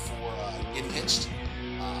Ford for getting hitched.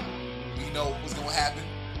 We know what was going to happen.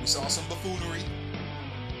 We saw some buffoonery.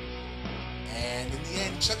 And in the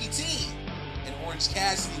end, Chucky T and Orange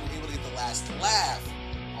Cassidy were able to get the last laugh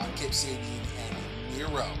on Kip Sabian and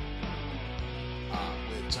Miro.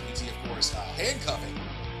 With Chucky T, of course, handcuffing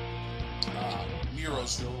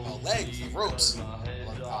Miro's leg to the ropes,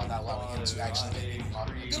 not allowing him to actually get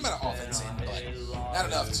a good amount of offense in, but not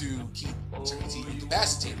enough to keep Chucky T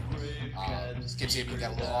incapacitated. Kip Sabian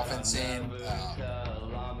got a little offense in.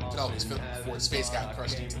 Penelope's Ford's face got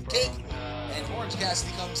crushed into the cake, and Orange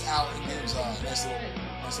Cassidy comes out and gives a nice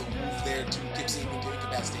little move there to Kip Sabian to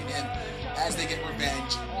incapacitate him as they get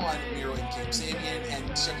revenge on Miro and Kip Sabian,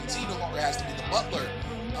 and Chucky T no longer has to be the butler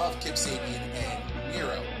of Kip Sabian and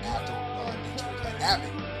Miro after Beach Break had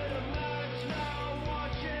happened.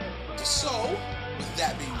 So, with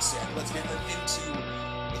that being said, let's get into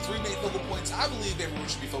the three main focal points I believe everyone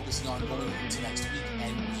should be focusing on going into next week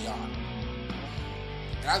and beyond.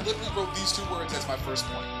 And I literally wrote these two words as my first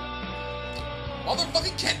point.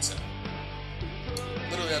 Motherfucking Kenta.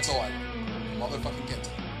 Literally, that's all I wrote. Motherfucking Kenta.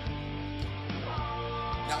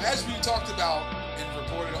 Now, as we talked about and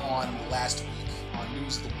reported on last week, on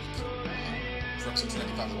News of the Week, from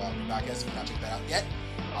Cincinnati Five Wild Podcast, if you've not checked that out yet,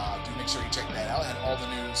 do make sure you check that out, and all the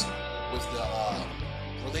news with the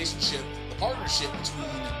relationship, the partnership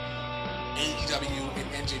between AEW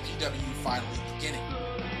and NJPW finally beginning.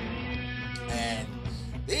 And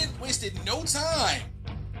they had wasted no time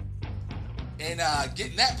in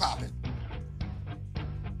getting that popping.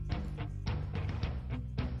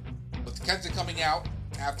 With Kenta coming out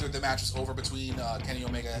after the match was over between Kenny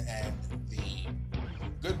Omega and the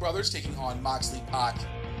Good Brothers, taking on Moxley, Pac,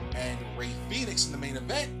 and Rey Fenix in the main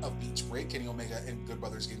event of Beach Break. Kenny Omega and Good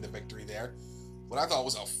Brothers getting the victory there. What I thought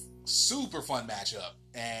was a super fun matchup,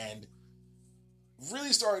 and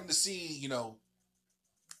really starting to see,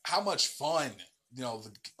 how much fun,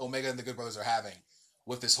 the Omega and the Good Brothers are having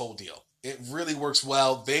with this whole deal. It really works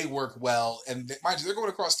well. They work well, and mind you, they're going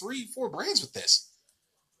across 3-4 brands with this.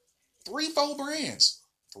 3-4 brands.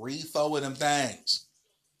 3-4 of them things.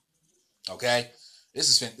 Okay?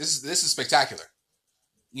 This is spectacular.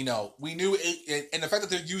 We knew it, and the fact that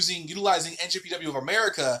they're utilizing NJPW of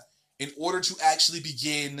America in order to actually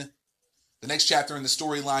begin the next chapter in the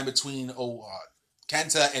storyline between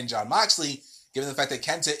Kenta and Jon Moxley, given the fact that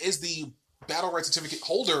Kenta is the Battle Right Certificate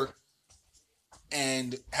holder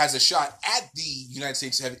and has a shot at the United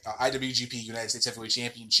States IWGP United States Heavyweight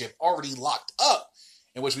Championship already locked up,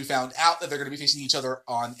 in which we found out that they're going to be facing each other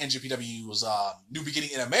on NJPW's New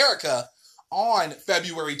Beginning in America on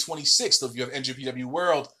February 26th. So if you have NJPW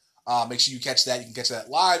World, make sure you catch that. You can catch that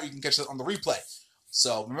live. You can catch that on the replay.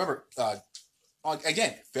 So remember,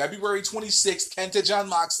 again, February 26th, Kenta Jon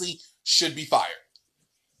Moxley should be fired.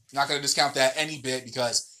 Not going to discount that any bit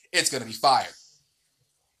because it's going to be fired.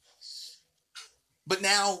 But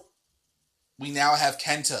now, we now have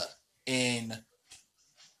Kenta in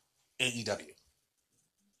AEW.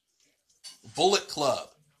 Bullet Club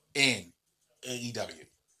in AEW.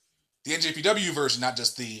 The NJPW version, not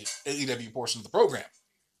just the AEW portion of the program.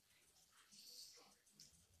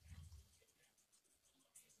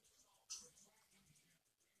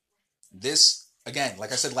 This, again,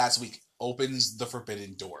 like I said last week, opens the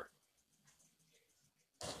forbidden door.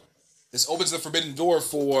 This opens the forbidden door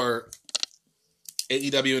for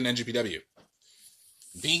AEW and NJPW.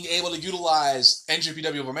 Being able to utilize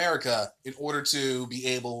NJPW of America in order to be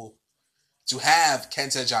able to have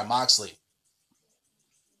Kenta Jon Moxley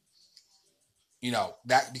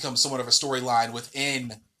that becomes somewhat of a storyline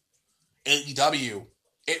within AEW.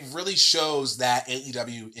 It really shows that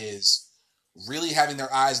AEW is really having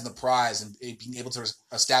their eyes on the prize and being able to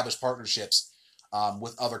establish partnerships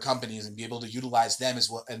with other companies and be able to utilize them as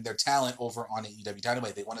well and their talent over on AEW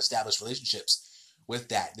Dynamite. They want to establish relationships with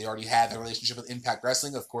that. They already have a relationship with Impact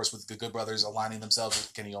Wrestling, of course, with the Good Brothers aligning themselves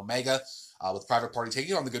with Kenny Omega, with Private Party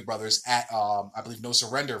taking on the Good Brothers at, I believe, No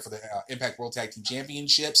Surrender for the Impact World Tag Team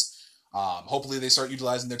Championships. Hopefully they start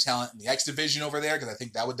utilizing their talent in the X Division over there, because I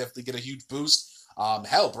think that would definitely get a huge boost.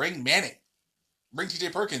 Hell, bring Manning, bring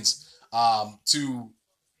TJ Perkins to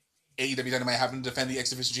AEW Dynamite, having to defend the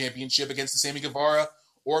X Division Championship against the Sammy Guevara,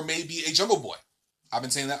 or maybe a Jungle Boy. I've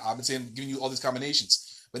been saying that. I've been saying, giving you all these combinations.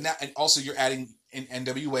 But now, and also you're adding in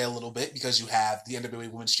NWA a little bit, because you have the NWA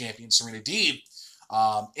Women's Champion Serena Deeb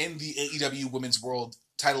in the AEW Women's World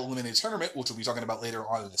Title Eliminated Tournament, which we'll be talking about later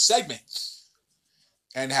on in the segment,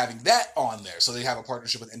 and having that on there. So they have a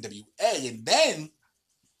partnership with NWA, and then,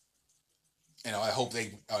 I hope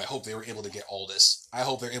they were able to get Aldis. I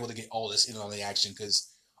hope they're able to get Aldis in on the action, because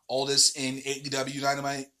Aldis in AEW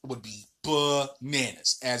Dynamite would be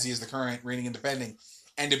bananas, as he is the current reigning and defending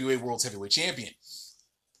NWA World Heavyweight Champion.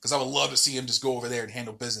 Because I would love to see him just go over there and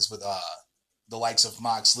handle business with the likes of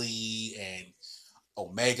Moxley and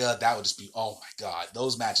Omega. That would just be, oh my God,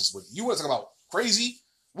 those matches would. You want to talk about crazy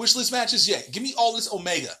wish list matches? Yeah, give me Aldis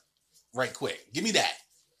Omega right quick. Give me that.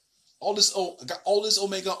 Aldis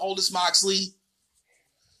Omega, Aldis Moxley.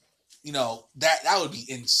 That would be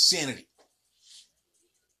insanity.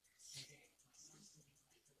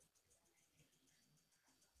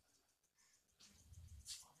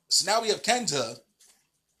 So now we have Kenta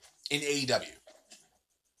in AEW,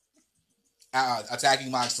 attacking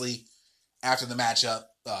Moxley after the matchup.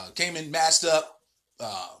 Came in masked up,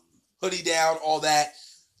 hoodie down, all that.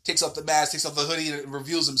 Takes off the mask, takes off the hoodie, and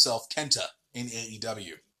reveals himself, Kenta, in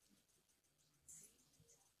AEW.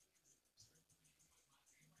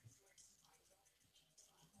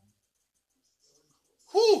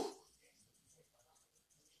 Whew.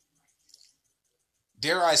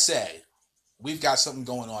 Dare I say, we've got something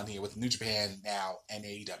going on here with New Japan now and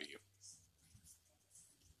AEW.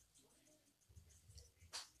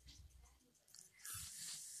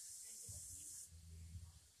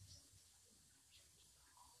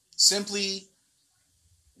 Simply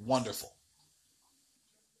wonderful.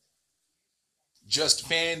 Just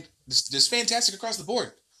fantastic across the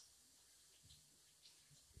board.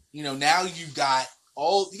 Now you got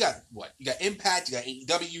what? You got Impact, you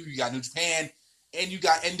got AEW, you got New Japan, and you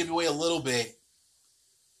got NWA a little bit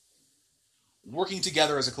working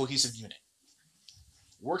together as a cohesive unit.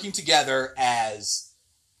 Working together as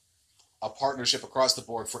a partnership across the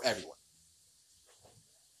board for everyone.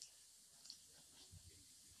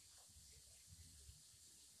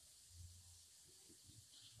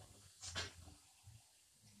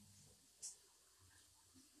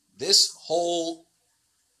 This whole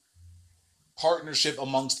partnership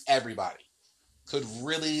amongst everybody could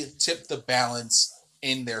really tip the balance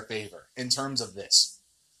in their favor in terms of this.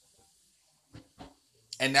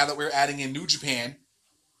 And now that we're adding in New Japan,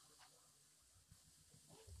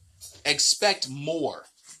 expect more.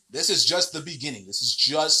 This is just the beginning. This is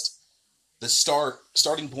just the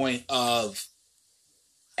starting point of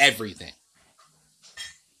everything.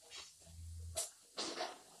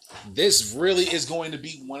 This really is going to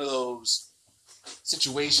be one of those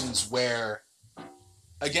situations where,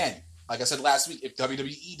 again, like I said last week, if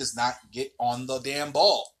WWE does not get on the damn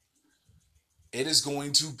ball, it is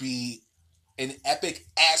going to be an epic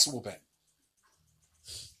ass whooping.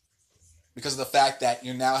 Because of the fact that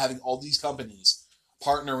you're now having all these companies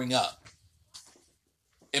partnering up.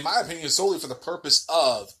 In my opinion, solely for the purpose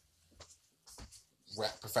of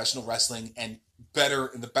professional wrestling and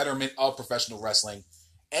the betterment of professional wrestling.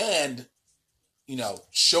 And,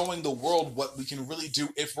 showing the world what we can really do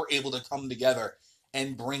if we're able to come together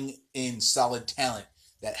and bring in solid talent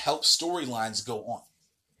that helps storylines go on.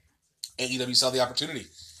 AEW saw the opportunity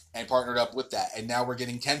and partnered up with that. And now we're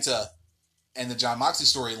getting Kenta and the Jon Moxley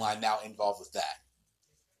storyline now involved with that.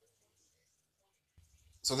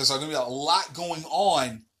 So there's going to be a lot going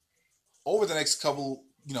on over the next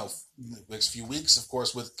next few weeks, of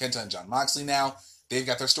course, with Kenta and Jon Moxley now. They've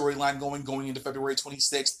got their storyline going into February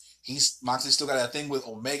 26th. Moxley's still got a thing with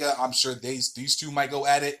Omega. I'm sure these two might go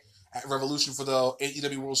at it at Revolution for the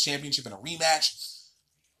AEW World Championship in a rematch.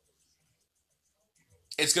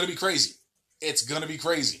 It's going to be crazy. It's going to be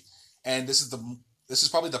crazy. And this is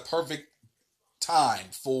probably the perfect time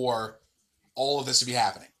for all of this to be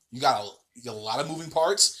happening. You got a lot of moving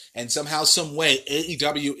parts, and somehow, some way,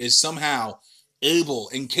 AEW is somehow able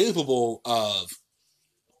and capable of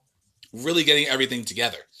really getting everything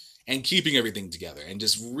together and keeping everything together and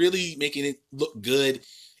just really making it look good.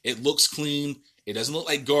 It looks clean. It doesn't look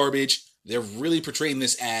like garbage. They're really portraying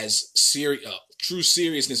this as true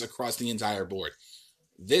seriousness across the entire board.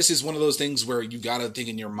 This is one of those things where you gotta think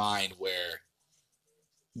in your mind where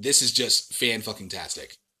this is just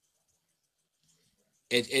fan-fucking-tastic.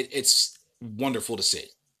 It's wonderful to see.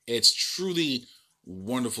 It's truly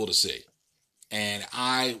wonderful to see. And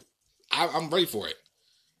I'm ready for it.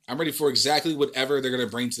 I'm ready for exactly whatever they're going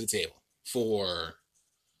to bring to the table for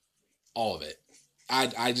all of it.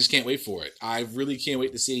 I just can't wait for it. I really can't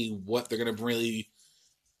wait to see what they're going to really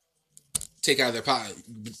take out of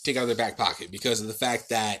their back pocket, because of the fact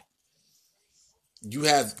that you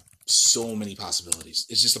have so many possibilities.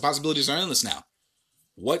 It's just the possibilities are endless now.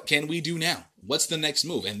 What can we do now? What's the next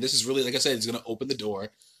move? And this is really, like I said, it's going to open the door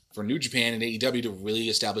for New Japan and AEW to really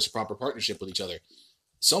establish a proper partnership with each other.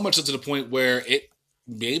 So much so to the point where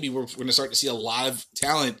maybe we're going to start to see a lot of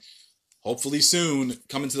talent, hopefully soon,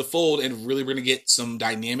 come into the fold, and really we're going to get some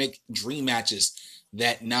dynamic dream matches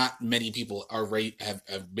that not many people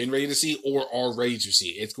have been ready to see or are ready to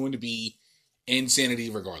see. It's going to be insanity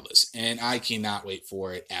regardless, and I cannot wait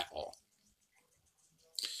for it at all.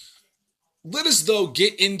 Let us, though,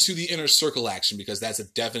 get into the Inner Circle action, because that's a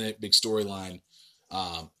definite big storyline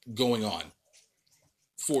going on,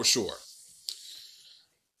 for sure.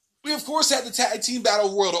 We, of course, had the Tag Team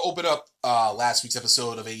Battle Royal to open up last week's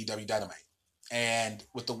episode of AEW Dynamite. And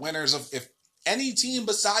with the winners of, if any team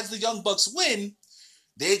besides the Young Bucks win,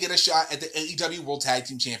 they get a shot at the AEW World Tag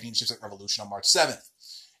Team Championships at Revolution on March 7th.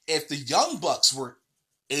 If the Young Bucks were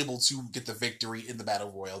able to get the victory in the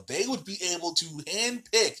Battle Royal, they would be able to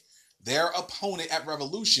handpick their opponent at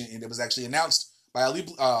Revolution, and it was actually announced by, I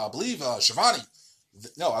believe, Shivani.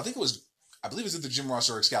 No, I believe it was either Jim Ross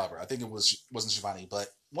or Excalibur. I think wasn't Shivani, but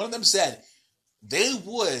one of them said they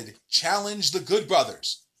would challenge the Good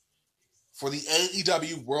Brothers for the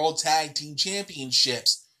AEW World Tag Team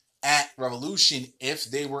Championships at Revolution if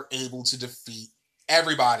they were able to defeat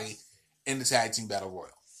everybody in the Tag Team Battle Royal.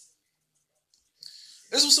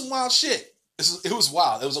 This was some wild shit. It was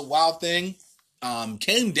wild. It was a wild thing.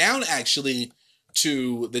 Came down actually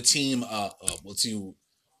to the team, with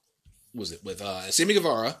Sammy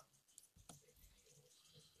Guevara,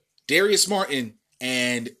 Darius Martin,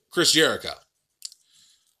 and Chris Jericho,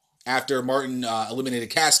 after Martin eliminated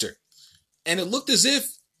Caster. And it looked as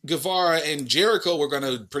if Guevara and Jericho were going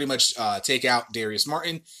to pretty much take out Darius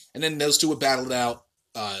Martin, and then those two would battle it out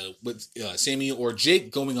with Sammy or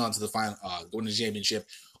Jake going on to the final, going to the championship,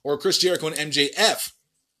 or Chris Jericho and MJF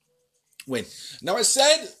win. Now, I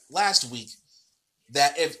said last week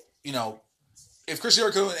that if Chris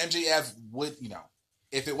Jericho and MJF would,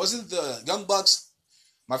 if it wasn't the Young Bucks,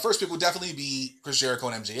 my first pick would definitely be Chris Jericho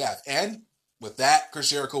and MJF. And with that, Chris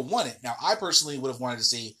Jericho won it. Now, I personally would have wanted to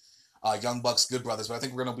see Young Bucks, Good Brothers, but I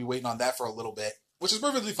think we're going to be waiting on that for a little bit, which is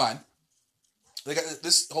perfectly fine.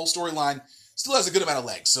 This whole storyline still has a good amount of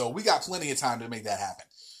legs, so we got plenty of time to make that happen.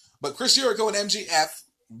 But Chris Jericho and MJF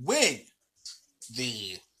win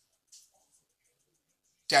the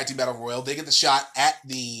Tag Team Battle Royal. They get the shot at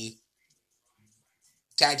the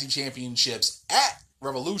Tag Team Championships at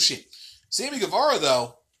Revolution. Sammy Guevara,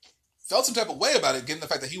 though, felt some type of way about it, given the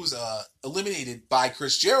fact that he was eliminated by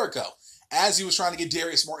Chris Jericho as he was trying to get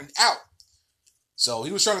Darius Martin out. So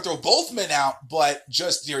he was trying to throw both men out, but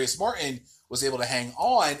just Darius Martin was able to hang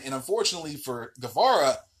on, and unfortunately for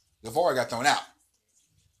Guevara got thrown out.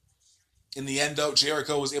 In the end, though,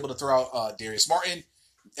 Jericho was able to throw out Darius Martin,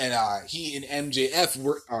 and he and MJF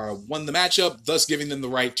won the matchup, thus giving them the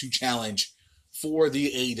right to challenge for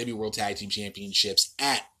the AEW World Tag Team Championships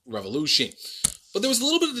at Revolution. But there was a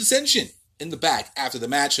little bit of dissension in the back after the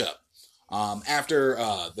matchup. After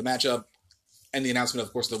the matchup and the announcement,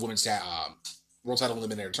 of course, the Women's World Title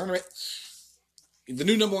Eliminator Tournament, the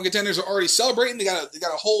new number one contenders are already celebrating. They got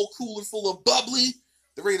a whole cooler full of bubbly.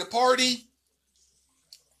 They're ready to party.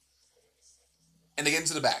 And they get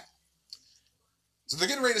into the back. So they're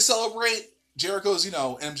getting ready to celebrate. Jericho's, and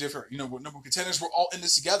MJF, number one contenders, we're all in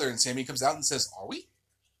this together. And Sammy comes out and says, "Are we?"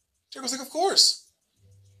 Jericho's like, "Of course.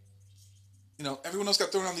 Everyone else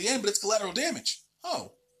got thrown on the end, but it's collateral damage."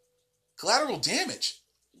 Oh, collateral damage.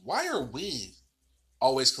 Why are we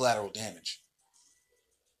always collateral damage?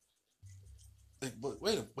 Like,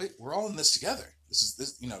 wait, we're all in this together.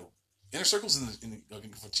 Inner Circle's in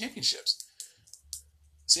for championships.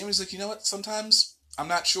 Sammy's like, you know what? Sometimes I'm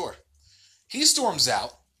not sure. He storms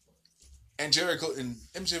out, and Jericho and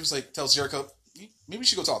MJ was like, tells Jericho, maybe you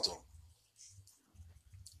should go talk to him.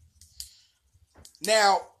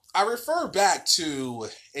 Now, I refer back to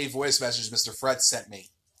a voice message Mr. Fred sent me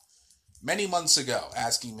many months ago,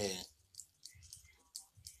 asking me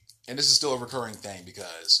and this is still a recurring thing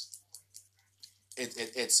because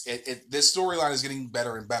this storyline is getting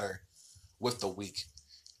better and better with the week.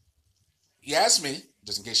 He asked me,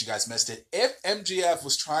 just in case you guys missed it, if MJF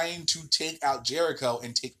was trying to take out Jericho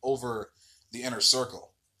and take over the Inner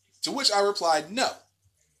Circle. To which I replied, no.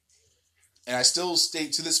 And I still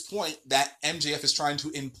state to this point that MJF is trying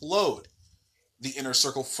to implode the Inner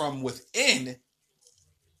Circle from within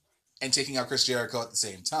and taking out Chris Jericho at the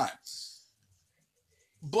same time.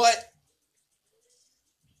 But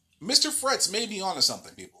Mr. Fretz may be onto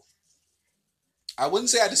something, people. I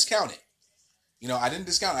wouldn't say I discount it. I didn't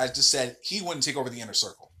discount it. I just said he wouldn't take over the Inner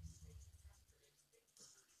Circle.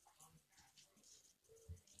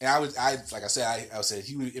 And I would say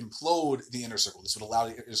he would implode the Inner Circle. This would allow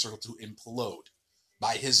the Inner Circle to implode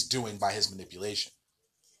by his doing, by his manipulation.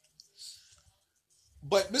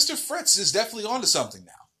 But Mr. Fretz is definitely onto something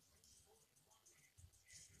now.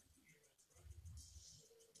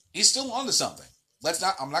 He's still onto something.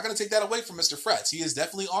 I'm not going to take that away from Mr. Fretz. He is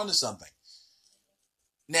definitely onto something.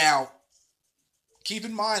 Now, keep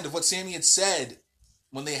in mind of what Sammy had said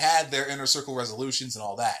when they had their Inner Circle resolutions and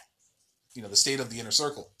all that. The state of the Inner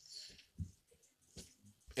Circle.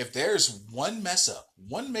 If there's one mess up,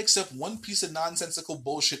 one mix up, one piece of nonsensical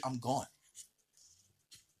bullshit, I'm gone.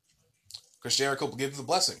 Chris Jericho will give the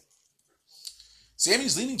blessing.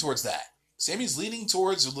 Sammy's leaning towards that. Sammy's leaning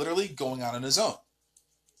towards literally going out on his own.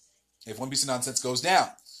 If one piece of nonsense goes down.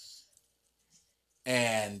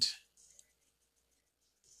 And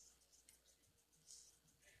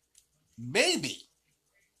maybe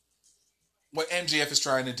what MJF is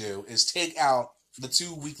trying to do is take out the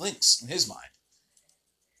two weak links in his mind.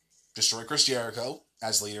 Destroy Chris Jericho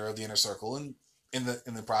as leader of the Inner Circle, and in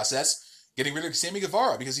the process, getting rid of Sammy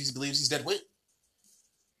Guevara because he believes he's dead weight.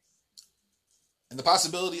 And the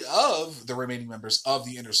possibility of the remaining members of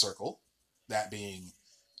the Inner Circle, that being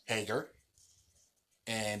Hager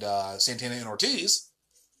and Santana and Ortiz,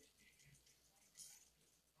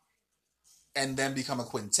 and then become a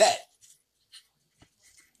quintet.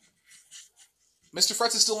 Mr.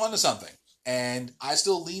 Fretz is still onto something. And I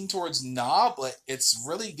still lean towards nah, but it's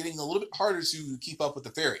really getting a little bit harder to keep up with the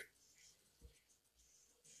theory.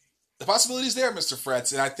 The possibility is there, Mr.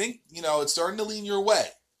 Fretz, and I think, it's starting to lean your way.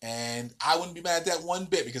 And I wouldn't be mad at that one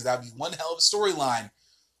bit, because that would be one hell of a storyline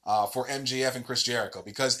for MJF and Chris Jericho.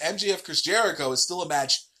 Because MJF Chris Jericho is still a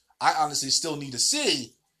match I honestly still need to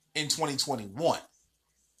see in 2021.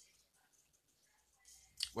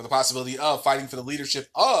 With the possibility of fighting for the leadership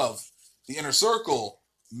of the Inner Circle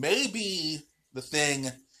may be the thing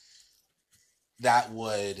that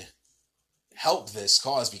would help this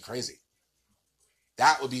cause be crazy.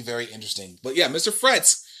 That would be very interesting. But yeah, Mr.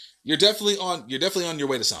 Fretz, you're definitely on your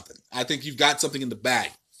way to something. I think you've got something in the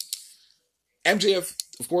bag. MJF,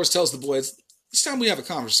 of course, tells the boys, it's time we have a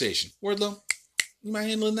conversation. Wardlow, you mind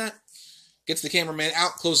handling that? Gets the cameraman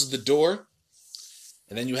out, closes the door.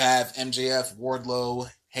 And then you have MJF, Wardlow,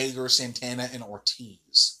 Hager, Santana, and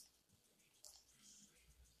Ortiz.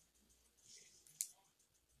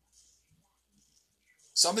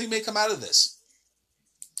 Something may come out of this.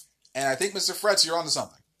 And I think, Mr. Fretz, you're onto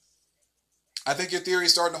something. I think your theory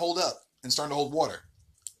is starting to hold up and starting to hold water.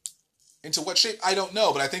 Into what shape? I don't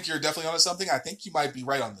know, but I think you're definitely onto something. I think you might be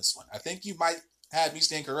right on this one. I think you might have me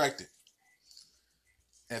stand corrected.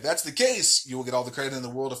 And if that's the case, you will get all the credit in the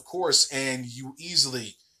world, of course, and you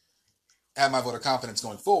easily have my vote of confidence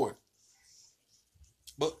going forward.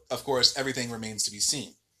 But, of course, everything remains to be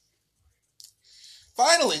seen.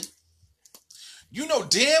 Finally, you know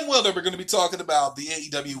damn well that we're going to be talking about the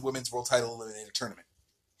AEW Women's World Title Eliminator Tournament.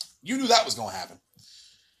 You knew that was going to happen.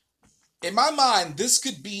 In my mind, this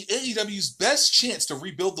could be AEW's best chance to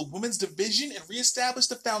rebuild the women's division and reestablish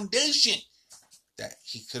the foundation that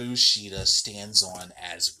Hikaru Shida stands on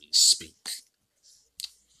as we speak.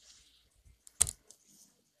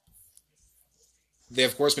 They've,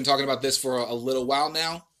 of course, been talking about this for a little while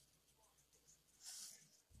now.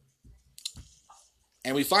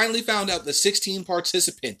 And we finally found out the 16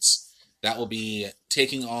 participants that will be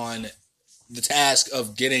taking on the task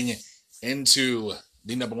of getting into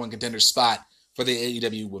the number one contender spot for the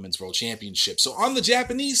AEW Women's World Championship. So on the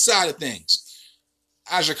Japanese side of things,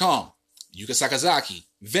 Aja Kong, Yuka Sakazaki,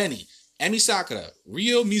 Veni, Emi Sakura,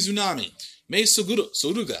 Ryo Mizunami, Mei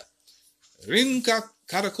Soruga, Rin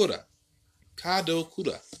Kadokura,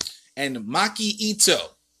 and Maki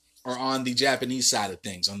Ito are on the Japanese side of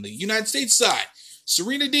things. On the United States side,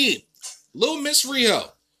 Serena Deeb, Lil Miss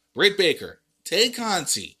Riho, Britt Baker, Tay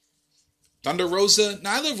Conti, Thunder Rosa,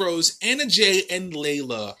 Nyla Rose, Anna Jay, and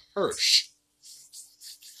Layla Hirsch.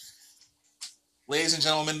 Ladies and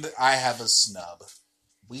gentlemen, I have a snub.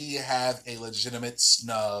 We have a legitimate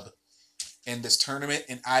snub in this tournament,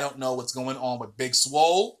 and I don't know what's going on with Big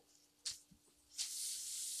Swole,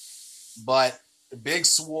 but Big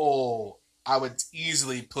Swole I would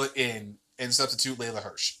easily put in and substitute Layla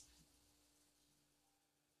Hirsch.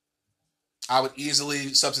 I would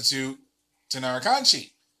easily substitute Tanara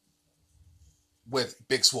Kanchi with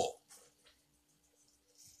Big Swole.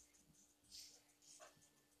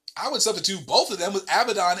 I would substitute both of them with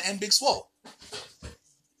Abaddon and Big Swole.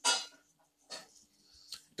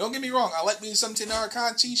 Don't get me wrong, I like me some Tanara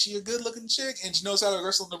Kanchi. She a good looking chick and she knows how to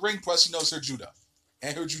wrestle in the ring, plus she knows her judo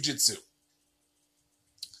and her jujitsu.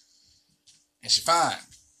 And she fine.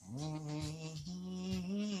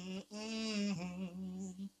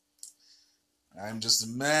 I'm just a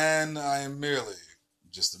man. I am merely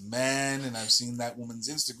just a man, and I've seen that woman's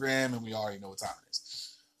Instagram, and we already know what time it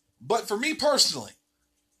is. But for me personally,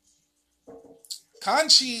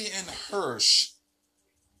 Kanchi and Hirsch,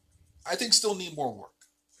 I think still need more work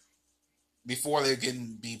before they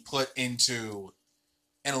can be put into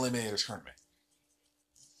an eliminator tournament.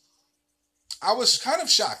 I was kind of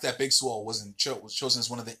shocked that Big Swole was chosen as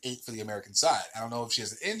one of the 8 for the American side. I don't know if she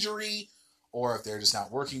has an injury or if they're just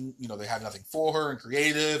not working, they have nothing for her in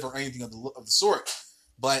creative or anything of the sort.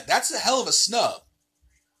 But that's a hell of a snub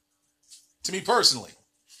to me personally.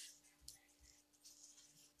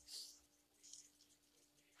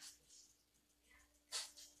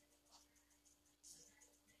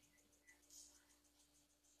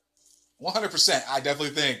 %. I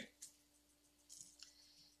definitely think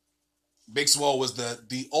Big Swole was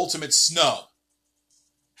the ultimate snub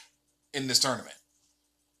in this tournament.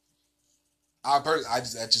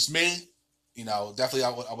 That's just me. Definitely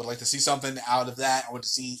I would like to see something out of that. I want to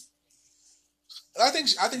see. I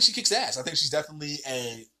think she kicks ass. I think she's definitely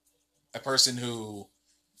a person who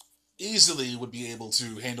easily would be able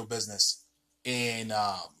to handle business in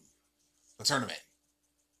the tournament.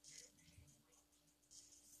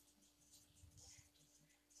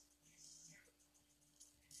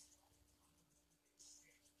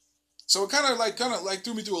 So it kind of like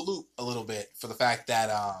threw me through a loop a little bit for the fact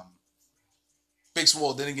that Big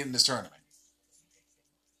Swole didn't get in this tournament.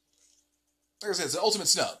 Like I said, it's the ultimate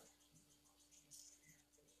snub.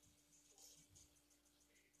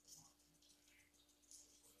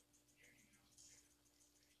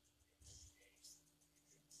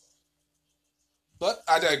 But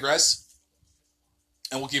I digress,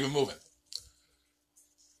 and we'll keep it moving.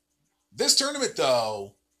 This tournament,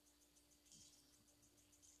 though,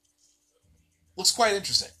 looks quite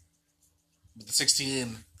interesting with the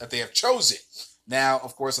 16 that they have chosen. Now,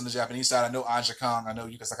 of course, on the Japanese side, I know Aja Kong, I know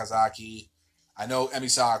Yuka Sakazaki, I know Emi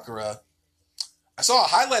Sakura. I saw a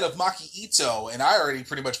highlight of Maki Ito, and I already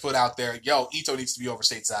pretty much put out there, Ito needs to be over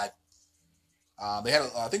stateside. They had,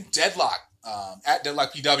 I think, Deadlock at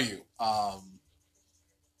Deadlock PW.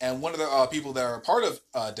 And one of the people that are part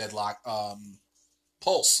of Deadlock,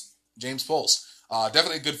 Pulse, James Pulse.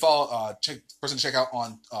 Definitely a good follow person to check out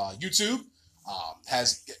on YouTube.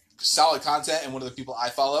 Has solid content, and one of the people I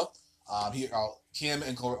follow. Him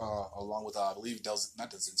and along with I believe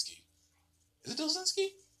not Delzinski. Is it Delzinski?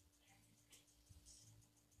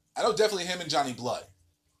 I know definitely him and Johnny Blood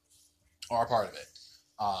are part of it.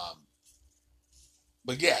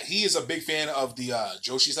 But yeah, he is a big fan of the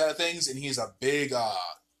Joshi side of things, and he's a big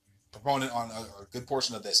proponent on a good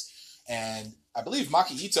portion of this. And I believe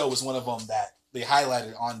Maki Ito was one of them that they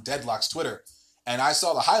highlighted on Deadlock's Twitter. And I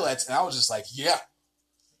saw the highlights, and I was just like, yeah,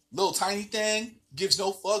 little tiny thing, gives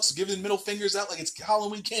no fucks, giving middle fingers out like it's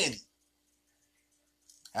Halloween candy.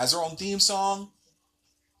 Has her own theme song,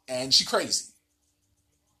 and she crazy.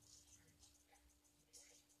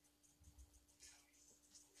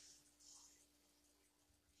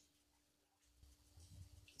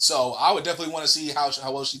 So I would definitely want to see how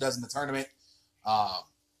well she does in the tournament.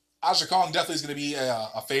 Aja Kong definitely is going to be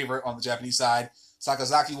a favorite on the Japanese side.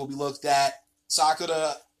 Sakazaki will be looked at.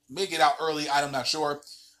 Sakura may get out early, I'm not sure.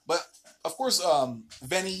 But, of course,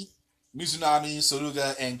 Veni, Mizunami,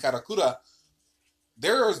 Soruga, and Karakura,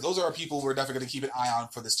 those are people we're definitely going to keep an eye on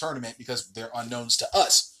for this tournament because they're unknowns to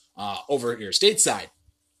us over here stateside.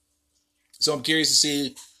 So I'm curious to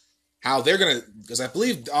see how they're going to, because I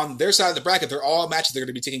believe on their side of the bracket, they're all matches that are going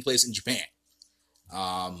to be taking place in Japan.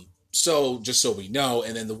 So just so we know,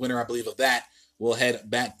 and then the winner, I believe, of that will head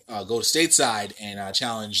back, go to stateside and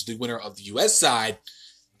challenge the winner of the U.S. side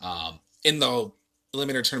in the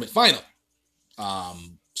eliminator tournament final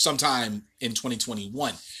sometime in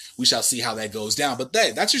 2021. We shall see how that goes down. But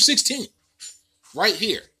that's your 16 right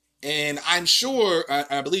here. And I'm sure,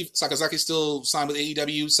 I believe Sakazaki is still signed with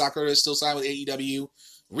AEW. Sakura is still signed with AEW.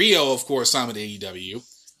 Rio, of course, signed with AEW.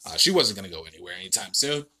 She wasn't going to go anywhere anytime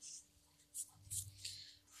soon.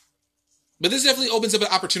 But this definitely opens up an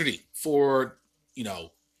opportunity for,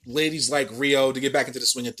 ladies like Rio to get back into the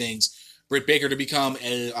swing of things. Britt Baker to become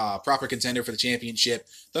a proper contender for the championship.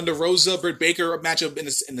 Thunder Rosa, Britt Baker matchup in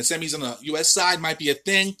the semis on the U.S. side might be a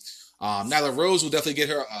thing. Nyla Rose will definitely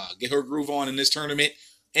get her groove on in this tournament.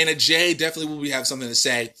 Anna Jay definitely will have something to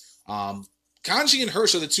say. Kanji and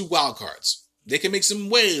Hirsch are the two wild cards. They can make some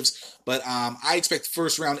waves, but I expect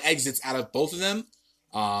first round exits out of both of them.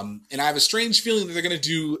 And I have a strange feeling that they're going to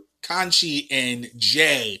do Kanji and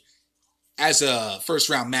Jay as a first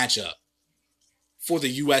round matchup for the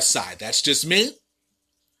U.S. side. That's just me.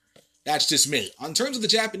 On terms of the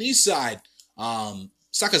Japanese side,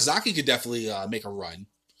 Sakazaki could definitely make a run.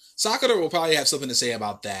 Sakura will probably have something to say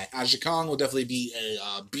about that. Aja Kong will definitely be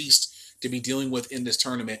a beast to be dealing with in this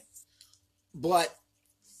tournament. But,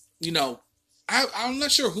 I'm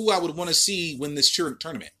not sure who I would want to see win this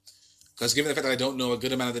tournament. Because given the fact that I don't know a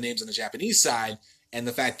good amount of the names on the Japanese side, and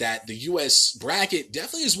the fact that the U.S. bracket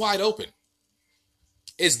definitely is wide open.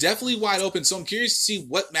 It's definitely wide open, so I'm curious to see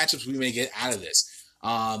what matchups we may get out of this.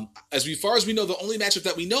 As far as we know, the only matchup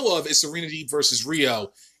that we know of is Serena Deeb versus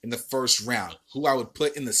Rio in the first round. Who I would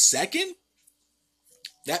put in the second?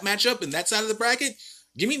 That matchup in that side of the bracket?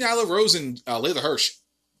 Give me Nyla Rose and Layla Hirsch.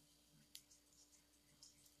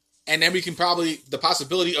 And then we can the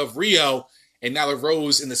possibility of Rio and Nyla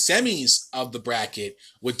Rose in the semis of the bracket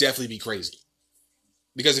would definitely be crazy.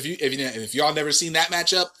 Because if y'all never seen that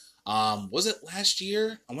matchup, was it last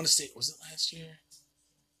year? I want to say, was it last year?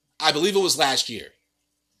 I believe it was last year.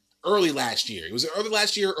 Early last year. It was early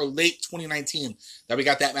last year or late 2019 that we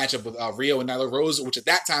got that matchup with Rio and Nyla Rose, which at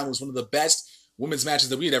that time was one of the best women's matches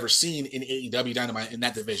that we had ever seen in AEW Dynamite in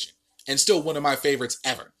that division. And still one of my favorites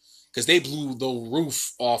ever. Because they blew the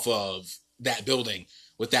roof off of that building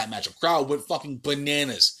with that matchup. Crowd went fucking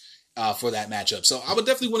bananas for that matchup. So I would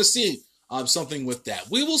definitely want to see something with that.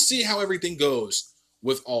 We will see how everything goes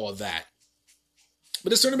with all of that.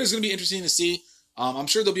 But this tournament is going to be interesting to see. I'm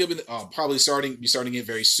sure they'll be able to probably be starting it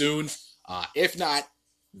very soon. If not,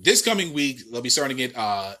 this coming week, they'll be starting it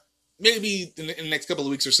maybe in the next couple of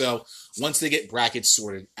weeks or so once they get brackets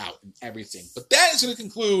sorted out and everything. But that is going to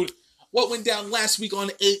conclude what went down last week on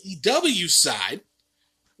AEW side.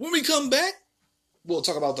 When we come back, we'll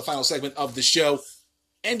talk about the final segment of the show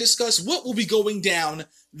and discuss what will be going down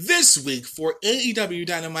this week for AEW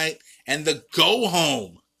Dynamite and the Go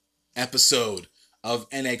Home episode of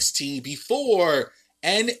NXT before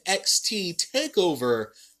NXT TakeOver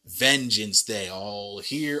Vengeance Day. All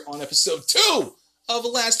here on episode 2 of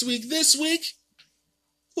Last Week This Week.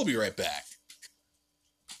 We'll be right back.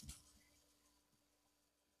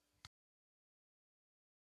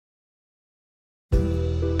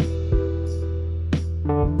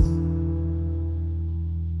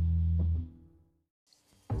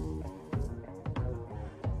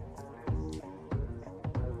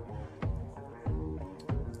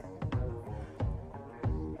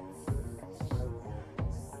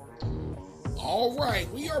 All right,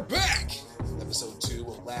 we are back. Episode 2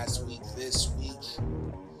 of Last Week This Week.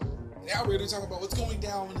 Now we're going to talk about what's going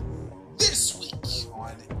down this week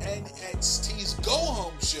on NXT's Go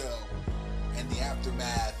Home show and the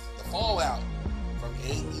aftermath, the fallout from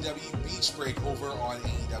AEW Beach Break over on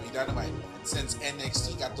AEW Dynamite. And since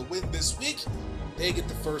NXT got the win this week, they get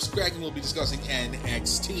the first crack, and we'll be discussing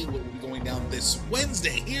NXT, what will be going down this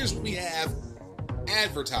Wednesday. Here's what we have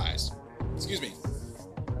advertised. Excuse me.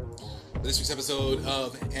 This week's episode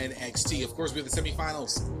of NXT. Of course, we have the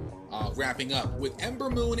semifinals wrapping up with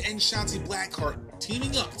Ember Moon and Shotzi Blackheart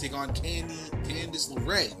teaming up to take on Candice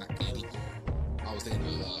LeRae. Not Candy. I was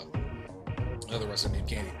thinking of another wrestler named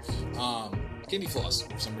Candy. Candy Floss,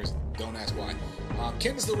 for some reason. Don't ask why.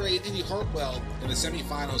 Candice LeRae and Indy Hartwell in the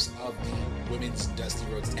semifinals of the Women's Dusty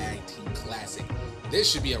Rhodes Tag Team Classic. This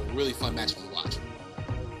should be a really fun match to watch.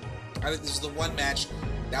 I think this is the one match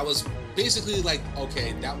that was basically like,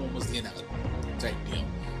 okay, that one was the inevitable type deal.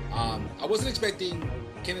 I wasn't expecting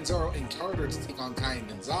Canizaro and Carter to take on Kai and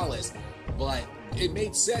Gonzalez, but it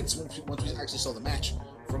made sense once we actually saw the match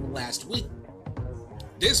from last week.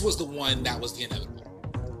 This was the one that was the inevitable.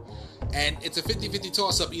 And it's a 50-50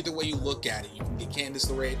 toss-up either way you look at it. You can get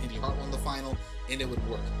Candice LeRae and Indy Hartwell in the final, and it would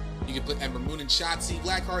work. You could put Ember Moon and Shotzi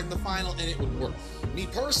Blackheart in the final, and it would work. Me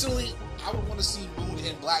personally, I would want to see Moon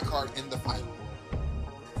and Blackheart in the final.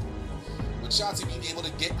 With Shotzi being able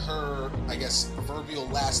to get her, I guess, proverbial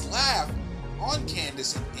last laugh on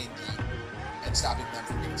Candice and Indy, and stopping them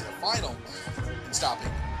from getting to the final, and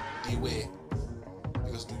stopping D-Way.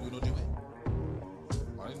 Because do you know D-Way?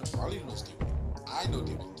 Marley knows D-Way. I know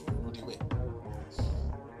D-Way.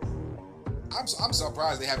 I'm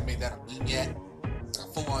surprised they haven't made that a meme yet.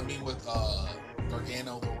 A full-on meme with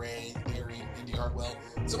Gargano, LeRae, Theory, Indy Hartwell.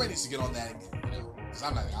 Somebody needs to get on that, because I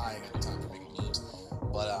ain't got no time for making memes.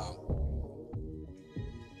 But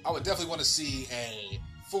I would definitely want to see a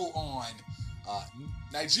full-on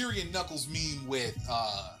Nigerian Knuckles meme with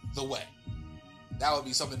The Way. That would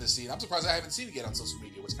be something to see. And I'm surprised I haven't seen it yet on social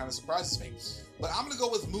media, which kind of surprises me. But I'm going to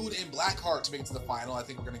go with Moon and Blackheart to make it to the final. I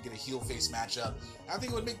think we're going to get a heel-face matchup. And I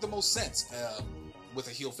think it would make the most sense with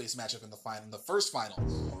a heel-face matchup in the first final.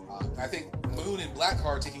 I think Moon and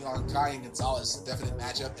Blackheart taking on Kai and Gonzalez is a definite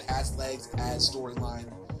matchup. It has legs, it has storyline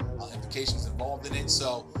implications involved in it.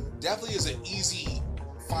 So definitely is an easy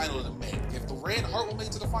final to make. If LeRae and Hart will make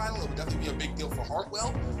it to the final, it would definitely be a big deal for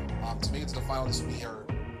Hartwell. To make it to the final, this would be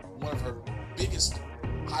one of her biggest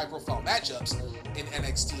high-profile matchups in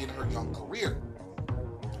NXT in her young career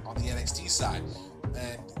on the NXT side.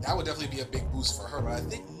 And that would definitely be a big boost for her. But I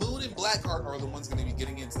think Moon and Blackheart are the ones going to be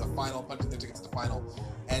getting into the final, punching their ticket to the final.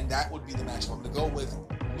 And that would be the matchup. I'm going to go with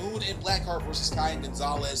Moon and Blackheart versus Kai and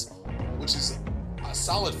Gonzalez, which is a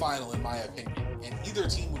solid final in my opinion. And either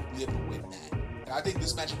team would be able to win that. And I think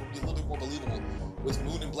this matchup would be a little bit more believable with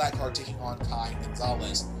Moon and Blackheart taking on Kai and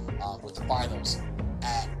Gonzalez with the finals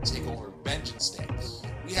at TakeOver Vengeance Day.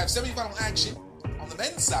 We have semifinal action on the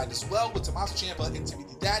men's side as well with Tommaso Ciampa and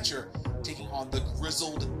Timothy Thatcher taking on the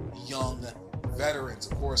grizzled young veterans.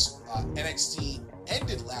 Of course, NXT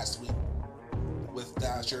ended last week with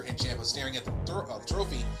Thatcher and Ciampa staring at the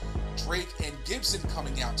trophy. Drake and Gibson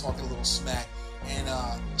coming out talking a little smack, and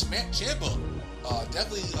Ciampa,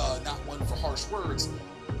 definitely not one for harsh words,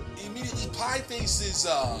 immediately pie faces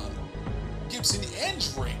Gibson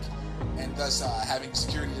and Drake, and thus having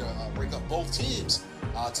security to break up both teams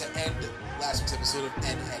to end last week's episode of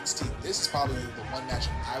NXT. This is probably the one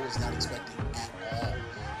matchup I was not expecting at all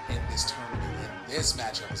in this tournament. And this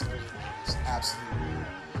matchup is going to be absolutely,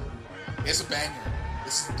 it's a banger.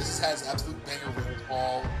 This has absolute banger written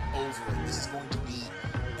all over it. This is going to be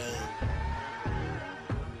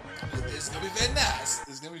it's going to be very nice.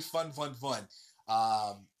 It's going to be fun.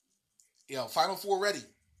 Final Four ready.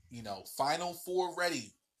 Final Four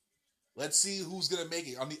ready. Let's see who's going to make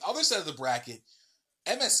it. On the other side of the bracket,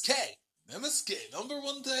 MSK, number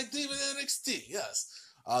one tag team in NXT, yes.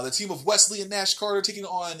 The team of Wesley and Nash Carter taking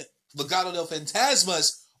on Legado del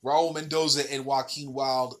Fantasmas, Raul Mendoza and Joaquin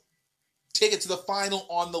Wilde. Take it to the final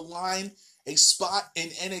on the line. A spot in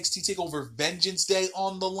NXT TakeOver Vengeance Day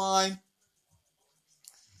on the line.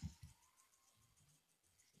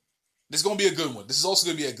 This is going to be a good one. This is also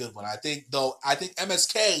going to be a good one. I think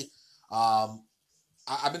MSK,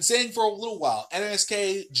 I've been saying for a little while,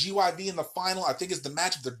 MSK, GYV in the final, I think is the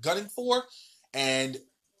matchup they're gunning for. And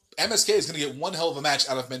MSK is going to get one hell of a match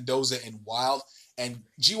out of Mendoza and Wilde. And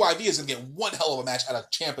GYV is going to get one hell of a match out of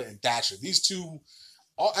Ciampa and Thatcher. These two,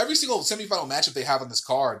 every single semifinal matchup they have on this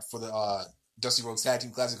card for the Dusty Rhodes Tag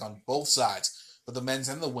Team Classic on both sides, for the men's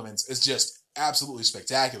and the women's, is just absolutely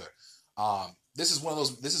spectacular. This is one of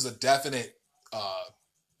those, this is a definite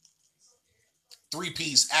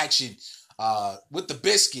three-piece action with the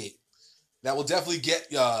biscuit that will definitely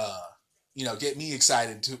get me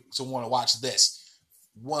excited to want to watch this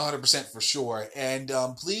 100% for sure. And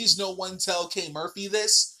please no one tell K Murphy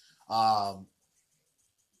this.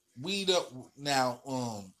 We don't now.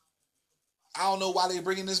 I don't know why they're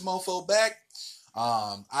bringing this mofo back.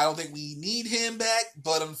 I don't think we need him back,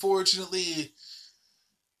 but unfortunately,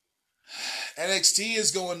 NXT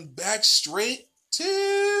is going back straight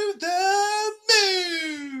to the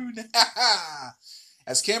moon.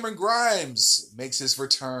 As Cameron Grimes makes his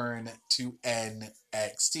return to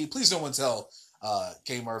NXT. Please no one tell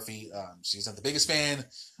K Murphy she's not the biggest fan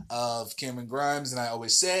of Cameron Grimes, and I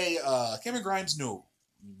always say Cameron Grimes no,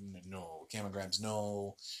 Cameron Grimes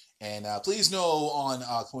no, and please no on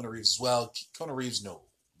Kona Reeves as well. Kona Reeves no,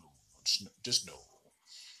 just no,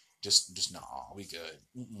 just nah, we good.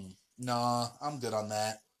 Nah, I'm good on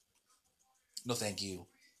that. No, thank you.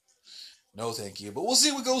 No, thank you. But we'll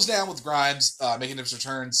see what goes down with Grimes making his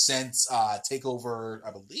return since TakeOver, I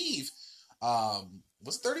believe.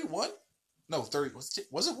 Was it 31? No, 30.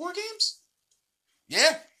 Was it War Games?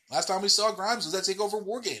 Yeah. Last time we saw Grimes was at TakeOver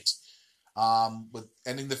War Games. With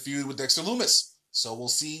ending the feud with Dexter Lumis. So we'll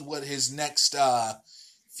see what his next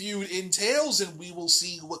feud entails, and we will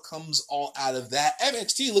see what comes all out of that.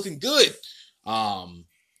 NXT looking good.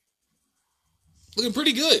 Looking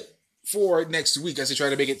pretty good for next week as they try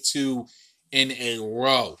to make it 2 in a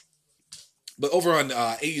row. But over on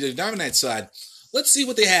AEW Dynamite side, let's see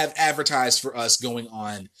what they have advertised for us going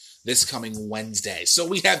on this coming Wednesday. So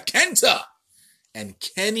we have Kenta and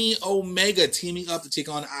Kenny Omega teaming up to take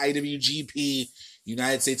on IWGP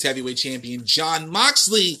United States Heavyweight Champion Jon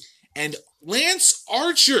Moxley and Lance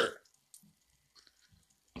Archer.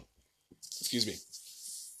 excuse me,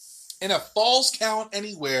 in a Falls Count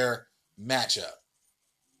Anywhere matchup.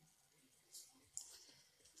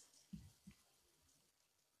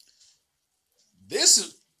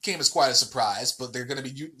 This came as quite a surprise, but they're going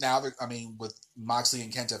to be now. With Moxley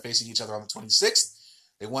and Kenta facing each other on the 26th,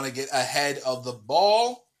 they want to get ahead of the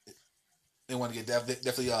ball. They want to get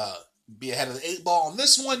definitely be ahead of the 8 ball on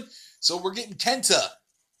this one. So we're getting Kenta,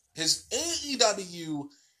 his AEW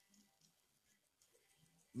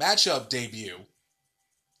matchup debut.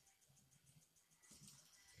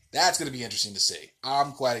 That's going to be interesting to see.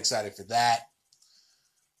 I'm quite excited for that.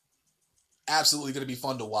 Absolutely going to be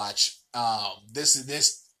fun to watch.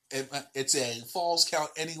 It's a Falls Count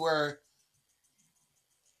Anywhere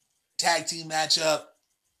tag team matchup.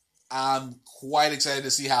 I'm quite excited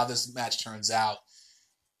to see how this match turns out.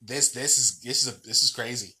 This is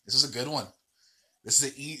crazy. This is a good one. This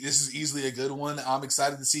is easily a good one. I'm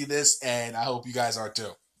excited to see this, and I hope you guys are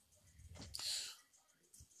too.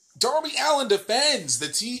 Darby Allin defends the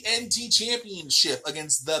TNT Championship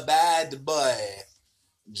against the Bad Boy,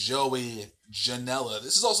 Joey Janela.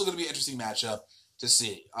 This is also going to be an interesting matchup to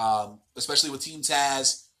see, especially with Team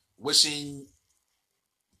Taz wishing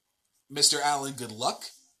Mr. Allin good luck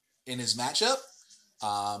in his matchup.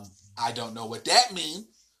 I don't know what that means.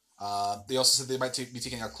 They also said they might be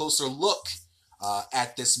taking a closer look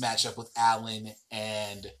at this matchup with Allin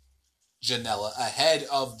and Janela ahead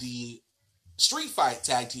of the Street Fight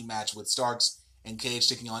tag team match with Starks and Cage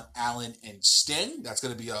taking on Allin and Sting. That's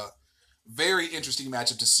going to be a very interesting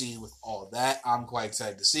matchup to see with all of that. I'm quite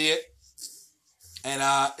excited to see it. And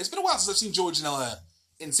it's been a while since I've seen Joey Janela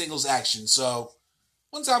in singles action. So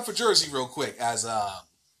one time for Jersey real quick as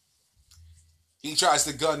he tries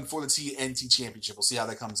to gun for the TNT Championship. We'll see how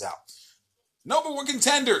that comes out. Number 1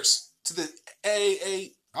 contenders to the AA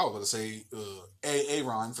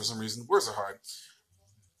Ron for some reason. Words are hard.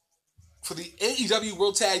 For the AEW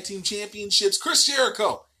World Tag Team Championships, Chris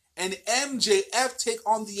Jericho and MJF take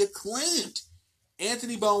on the Acclaimed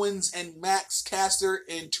Anthony Bowens and Max Caster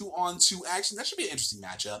in 2-on-2 action. That should be an interesting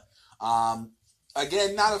matchup.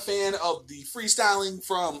 Again, not a fan of the freestyling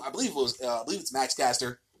from I believe it's Max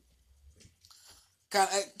Caster.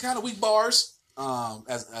 Kind of weak bars.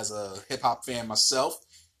 As a hip hop fan myself,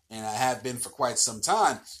 and I have been for quite some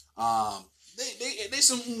time. They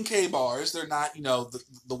some okay bars. They're not,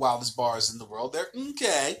 the wildest bars in the world. They're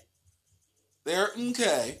okay.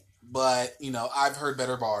 But, I've heard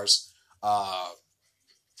better bars.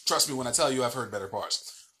 Trust me when I tell you I've heard better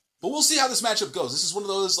bars. But we'll see how this matchup goes. This is one of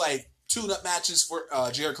those, tune-up matches for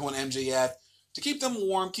Jericho and MJF to keep them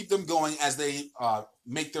warm, keep them going as they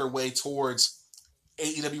make their way towards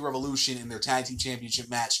AEW Revolution in their Tag Team Championship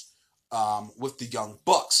match with the Young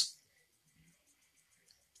Bucks.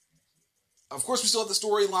 Of course, we still have the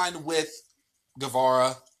storyline with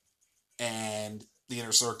Guevara and the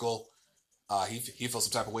Inner Circle. He feels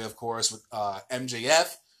some type of way, of course, with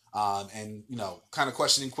MJF and, kind of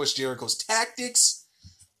questioning Chris Jericho's tactics.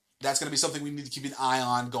 That's going to be something we need to keep an eye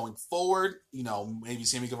on going forward. Maybe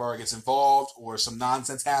Sammy Guevara gets involved or some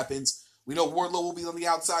nonsense happens. We know Wardlow will be on the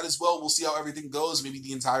outside as well. We'll see how everything goes. Maybe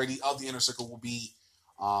the entirety of the Inner Circle will be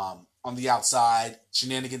on the outside.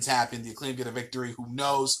 Shenanigans happen. The Acclaimed get a victory. Who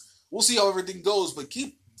knows? We'll see how everything goes, but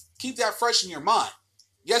keep that fresh in your mind.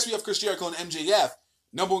 Yes, we have Chris Jericho and MJF,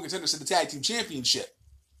 number 1 contenders to the Tag Team Championship.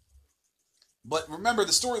 But remember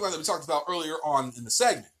the storyline that we talked about earlier on in the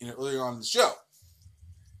segment, earlier on in the show.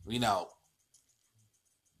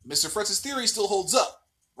 Mr. Fretz's theory still holds up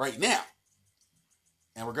right now.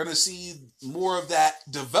 And we're going to see more of that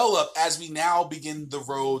develop as we now begin the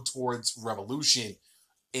road towards Revolution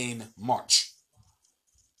in March.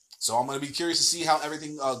 So I'm going to be curious to see how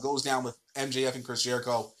everything goes down with MJF and Chris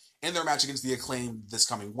Jericho in their match against the Acclaimed this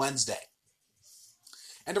coming Wednesday.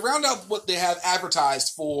 And to round out what they have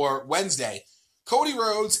advertised for Wednesday, Cody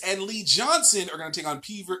Rhodes and Lee Johnson are going to take on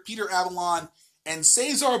Peter Avalon and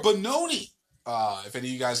Cesar Bononi. If any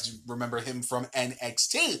of you guys remember him from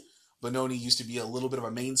NXT, Bononi used to be a little bit of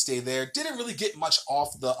a mainstay there. Didn't really get much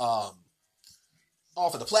off of the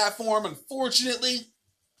platform, unfortunately.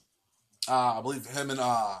 I believe him and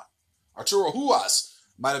Arturo Ruas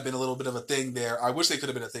might have been a little bit of a thing there. I wish they could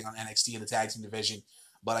have been a thing on NXT in the tag team division.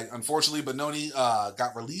 But unfortunately, Bononi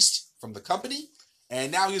got released from the company.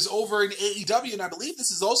 And now he's over in AEW. And I believe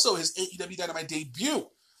this is also his AEW Dynamite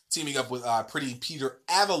debut. Teaming up with pretty Peter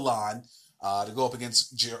Avalon to go up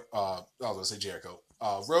against Jericho.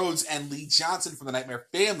 Rhodes and Lee Johnson from the Nightmare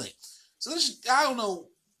Family. So I don't know.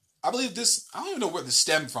 I don't even know where this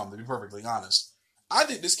stemmed from, to be perfectly honest. I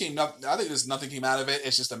think nothing came out of it.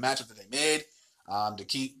 It's just a matchup that they made to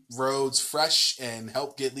keep Rhodes fresh and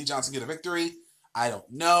help Lee Johnson get a victory. I don't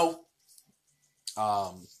know.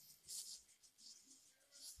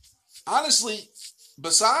 Honestly,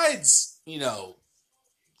 besides,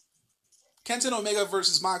 Kenton Omega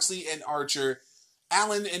versus Moxley and Archer,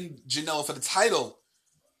 Allen and Janela for the title,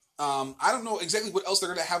 I don't know exactly what else they're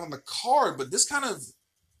going to have on the card, but this kind of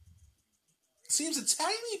seems a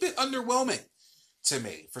tiny bit underwhelming to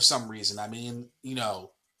me for some reason. I mean,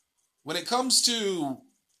 when it comes to,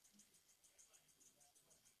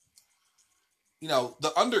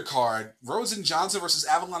 the undercard, Rhodes and Johnson versus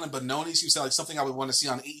Avalon and Benoni seems like something I would want to see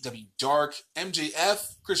on AEW Dark.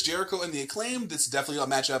 MJF, Chris Jericho, and The Acclaimed, that's definitely a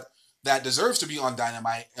matchup that deserves to be on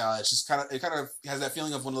Dynamite. It's just kind of has that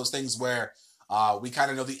feeling of one of those things where we kind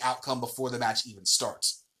of know the outcome before the match even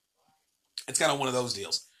starts. It's kind of one of those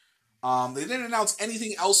deals. They didn't announce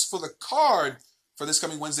anything else for the card for this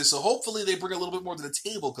coming Wednesday, so hopefully they bring a little bit more to the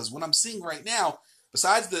table, because what I'm seeing right now,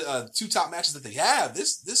 besides the two top matches that they have,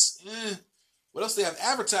 what else they have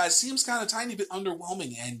advertised seems kind of tiny bit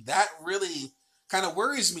underwhelming, and that really kind of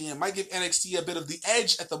worries me and might give NXT a bit of the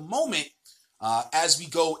edge at the moment as we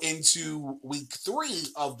go into week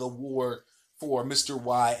 3 of the war for Mr.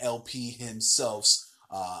 YLP himself's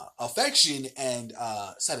affection and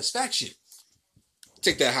satisfaction.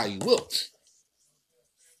 Take that how you will.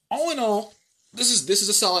 All in all, this is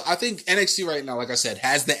a solid. I think NXT right now, like I said,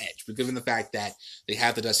 has the edge, but given the fact that they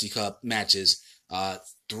have the Dusty Cup matches,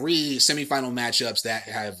 3 semifinal matchups that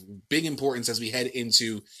have big importance as we head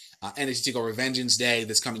into NXT TakeOver Vengeance Day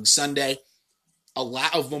this coming Sunday. A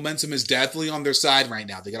lot of momentum is definitely on their side right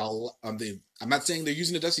now. They got I'm not saying they're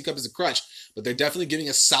using the Dusty Cup as a crutch, but they're definitely giving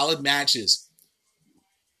us solid matches.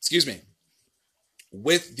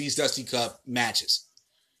 With these Dusty Cup matches.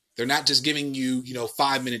 They're not just giving you,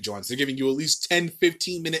 5-minute joints. They're giving you at least 10,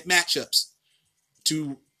 15-minute matchups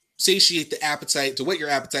to satiate the appetite, to whet your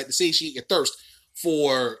appetite, to satiate your thirst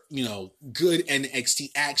for, good NXT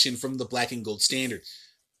action from the Black and Gold standard.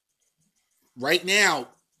 Right now,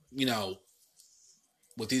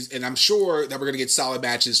 with these, and I'm sure that we're going to get solid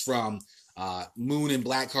matches from Moon and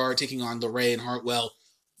Blackheart taking on LeRae and Hartwell,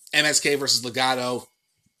 MSK versus Legado.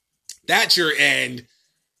 That's your end.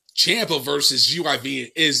 Ciampa versus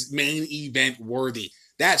UIV is main event worthy.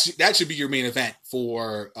 That should be your main event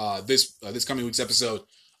for this coming week's episode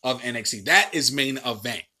of NXT. That is main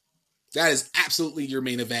event. That is absolutely your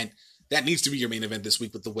main event. That needs to be your main event this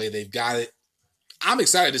week with the way they've got it. I'm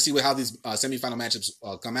excited to see how these semifinal matchups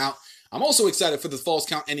come out. I'm also excited for the Falls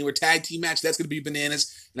Count Anywhere tag team match. That's going to be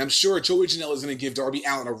bananas. And I'm sure Joey Janela is going to give Darby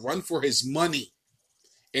Allin a run for his money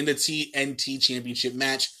in the TNT Championship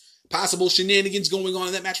match. Possible shenanigans going on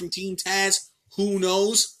in that match from Team Taz. Who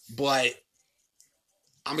knows? But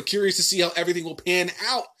I'm curious to see how everything will pan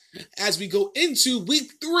out as we go into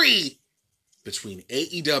week 3 between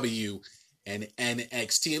AEW and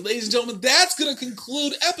NXT. And ladies and gentlemen, that's going to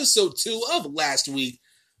conclude episode 2 of last week.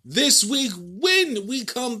 This week, when we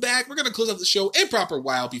come back, we're going to close out the show in proper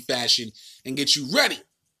YLP fashion and get you ready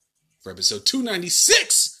for episode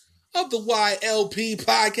 296 of the YLP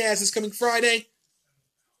podcast. This coming Friday.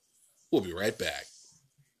 We'll be right back.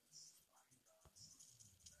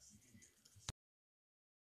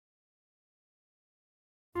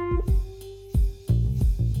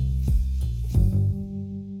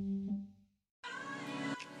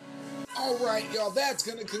 All right, y'all, that's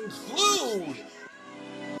going to conclude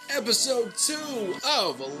episode 2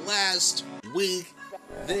 of last week.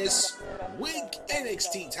 This week,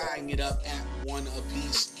 NXT tying it up at 1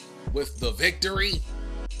 apiece with the victory.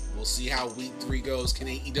 We'll see how week 3 goes. Can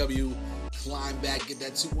AEW climb back, get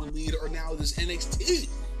that 2-1 lead, or now does NXT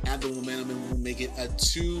have the momentum and will make it a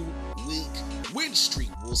 2-week win streak?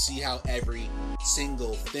 We'll see how every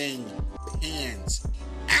single thing pans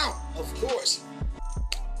out, of course.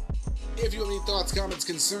 If you have any thoughts, comments,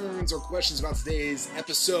 concerns, or questions about today's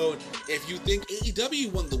episode, if you think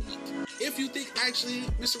AEW won the week, if you think actually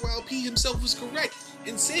Mr. YLP himself was correct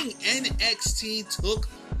in saying NXT took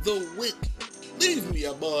the week, leave me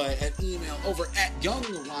a boy an email over at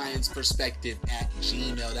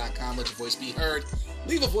younglionsperspective@gmail.com. Let your voice be heard.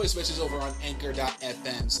 Leave a voice message over on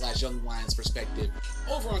anchor.fm/younglionsperspective,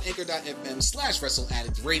 over on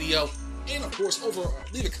anchor.fm/WrestleAddictRadio, and of course,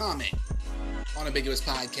 leave a comment on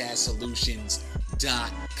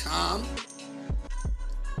ambiguouspodcastsolutions.com.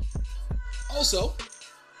 Also,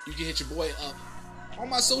 you can hit your boy up on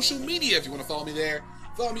my social media if you want to follow me there.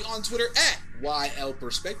 Follow me on Twitter at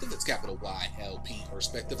YLPerspective. That's capital YLP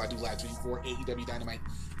Perspective. I do live tweet for AEW Dynamite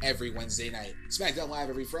every Wednesday night. SmackDown Live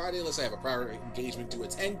every Friday, unless I have a prior engagement to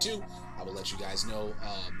attend to. I will let you guys know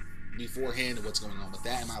beforehand what's going on with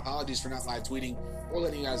that. And my apologies for not live tweeting or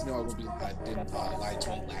letting you guys know I didn't live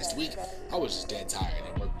tweet last week. I was just dead tired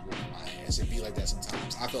and working my ass Yes, it'd be like that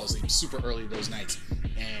sometimes. I fell asleep super early those nights,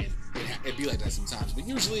 and it'd be like that sometimes. But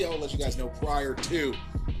usually I will let you guys know prior to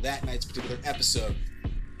that night's particular episode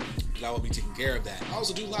that I will be taking care of that. I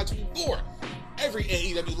also do live tweeting for every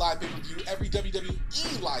AEW live pay-per-view, every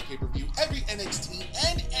WWE live pay-per-view, every NXT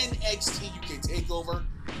and NXT UK takeover.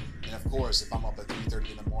 And of course, if I'm up at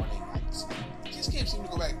 3:30 in the morning, I just can't seem to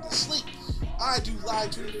go back to sleep. I do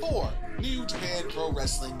live tweeting for New Japan Pro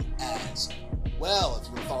Wrestling as well. If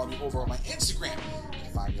you want to follow me over on my Instagram, you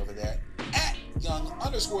can find me over there at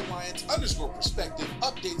young_lions_perspective,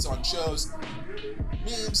 updates on shows,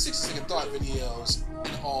 memes, 60-second thought videos,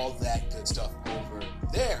 and all that good stuff over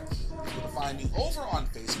there. If you want to find me over on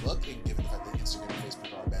Facebook, and given the fact that Instagram and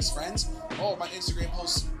Facebook are our best friends, all of my Instagram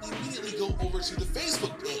posts immediately go over to the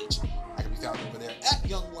Facebook page. I can be found over there at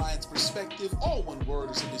Young Lions Perspective, all one word,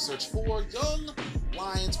 or simply search for Young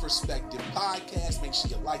Lions Perspective Podcast. Make sure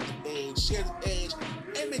you like the page, share the page,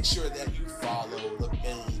 and make sure that you follow the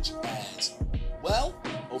page as well.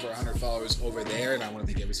 Over 100 followers over there, and I want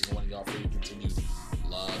to thank every single one of y'all for your continued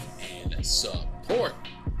love and support.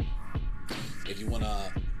 If you want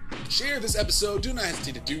to share this episode, do not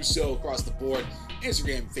hesitate to do so across the board.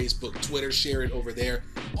 Instagram, Facebook, Twitter, share it over there.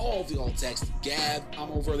 All of the alt text, Gab,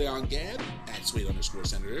 I'm over there on Gab, at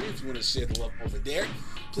 @Sweet_Senator. If you want to share the love over there,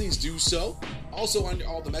 please do so. Also under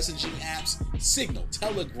all the messaging apps, Signal,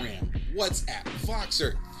 Telegram, WhatsApp,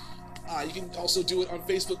 Voxer. You can also do it on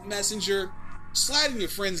Facebook Messenger. Slide in your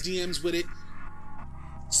friends' DMs with it.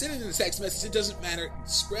 Send it in a text message. It doesn't matter.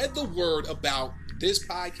 Spread the word about this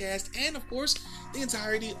podcast and, of course, the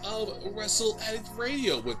entirety of Wrestle Addict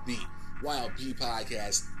Radio with the Wild P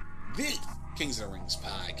Podcast, the Kings of the Rings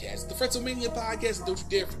Podcast, the Fretzelmania Podcast, and don't you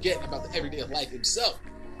dare forget about the everyday life himself,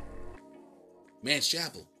 Mance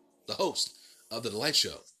Chapel, the host of The Delight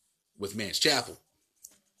Show with Mance Chapel.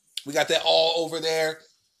 We got that all over there,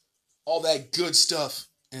 all that good stuff,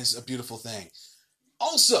 and it's a beautiful thing.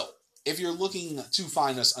 Also, if you're looking to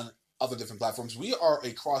find us on other different platforms, we are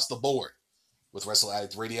across the board with Wrestle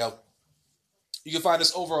Addict Radio. You can find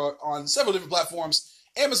us over on several different platforms: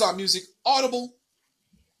 Amazon Music, Audible,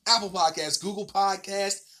 Apple Podcasts, Google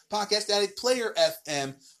Podcasts, Podcast Addict, Player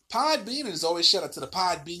FM, Podbean, and as always, shout out to the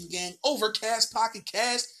Podbean gang, Overcast, Pocket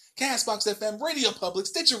Cast, Castbox FM, Radio Public,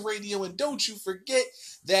 Stitcher Radio, and don't you forget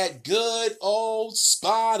that good old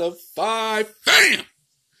Spotify fam!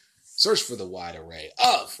 Search for the wide array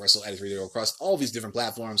of Wrestle Addict Radio across all these different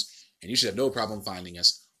platforms, and you should have no problem finding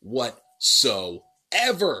us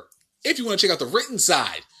whatsoever. If you want to check out the written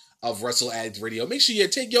side of Wrestle Addict Radio, make sure you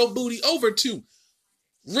take your booty over to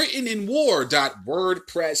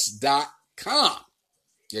writteninwar.wordpress.com.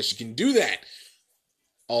 Yes, you can do that.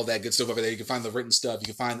 All that good stuff over there. You can find the written stuff. You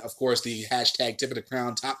can find, of course, the hashtag Tip of the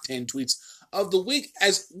Crown top 10 tweets of the week,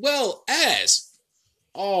 as well as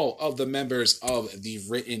all of the members of the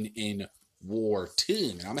Written in War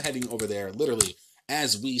team. And I'm heading over there literally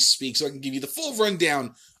as we speak, so I can give you the full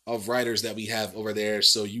rundown of writers that we have over there,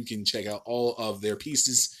 so you can check out all of their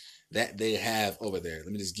pieces that they have over there.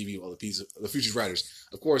 Let me just give you all the pieces of the featured writers.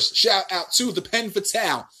 Of course, shout out to the Pen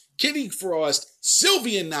Fatale, Kitty Frost,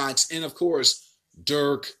 Sylvia Knox, and of course,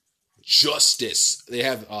 Dirk Justice. They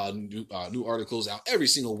have new articles out every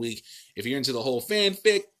single week. If you're into the whole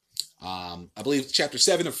fanfic, I believe Chapter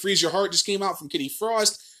 7 of Freeze Your Heart just came out from Kitty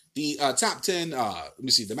Frost. The top 10,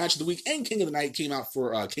 the match of the week and King of the Night came out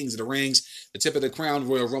for Kings of the Rings. The Tip of the Crown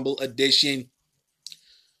Royal Rumble edition.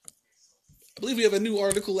 I believe we have a new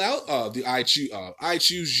article out, the I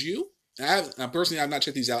Choose You. Personally, I've not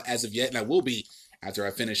checked these out as of yet, and I will be after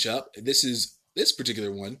I finish up. This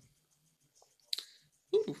particular one.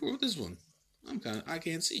 Ooh, who wrote this one? I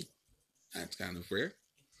can't see. That's kind of rare.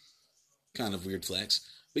 Kind of weird flex.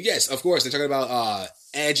 But yes, of course, they're talking about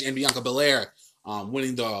Edge and Bianca Belair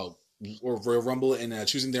winning the Royal Rumble and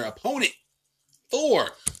choosing their opponent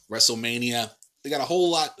for WrestleMania. They got a whole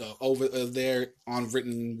lot over there on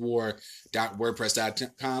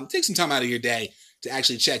writtenwar.wordpress.com. Take some time out of your day to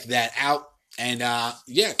actually check that out. And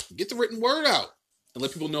get the written word out and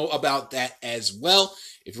let people know about that as well.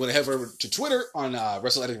 If you want to head over to Twitter on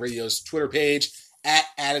Wrestle Addict Radio's Twitter page at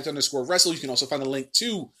 @addict_wrestle, you can also find the link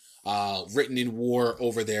to Written in War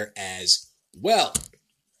over there as well.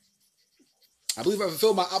 I believe I've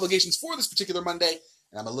fulfilled my obligations for this particular Monday,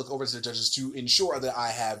 and I'm going to look over to the judges to ensure that I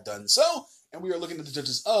have done so. And we are looking at the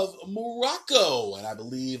judges of Morocco, and I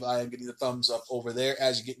believe I am getting the thumbs up over there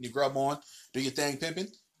as you're getting your grub on. Do your thing,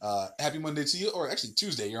 pimping. Happy Monday to you, or actually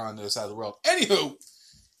Tuesday, you're on the other side of the world. Anywho,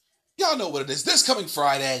 y'all know what it is. This coming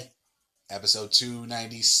Friday, episode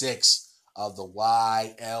 296 of the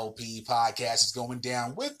YLP podcast is going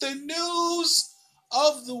down with the news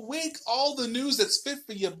of the week. All the news that's fit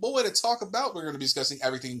for your boy to talk about. We're going to be discussing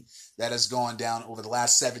everything that has gone down over the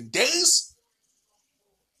last 7 days.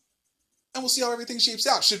 And we'll see how everything shapes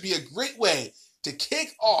out. Should be a great way to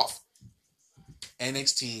kick off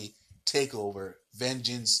NXT TakeOver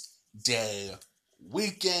Vengeance Day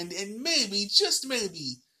weekend. And maybe, just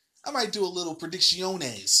maybe, I might do a little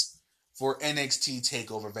predicciones for NXT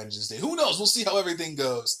TakeOver Vengeance Day. Who knows? We'll see how everything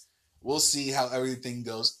goes.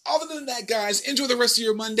 Other than that, guys, enjoy the rest of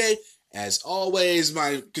your Monday. As always,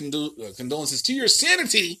 my condolences to your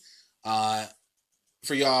sanity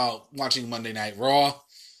for y'all watching Monday Night Raw.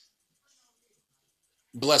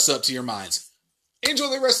 Bless up to your minds. Enjoy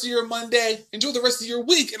the rest of your Monday. Enjoy the rest of your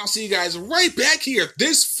week. And I'll see you guys right back here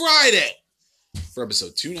this Friday for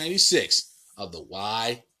episode 296 of the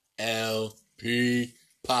YLP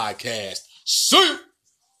Podcast. See you!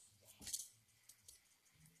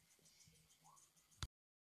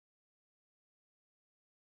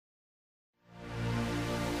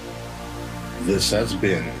 This has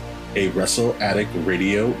been a Wrestle Addict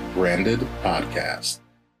Radio branded podcast.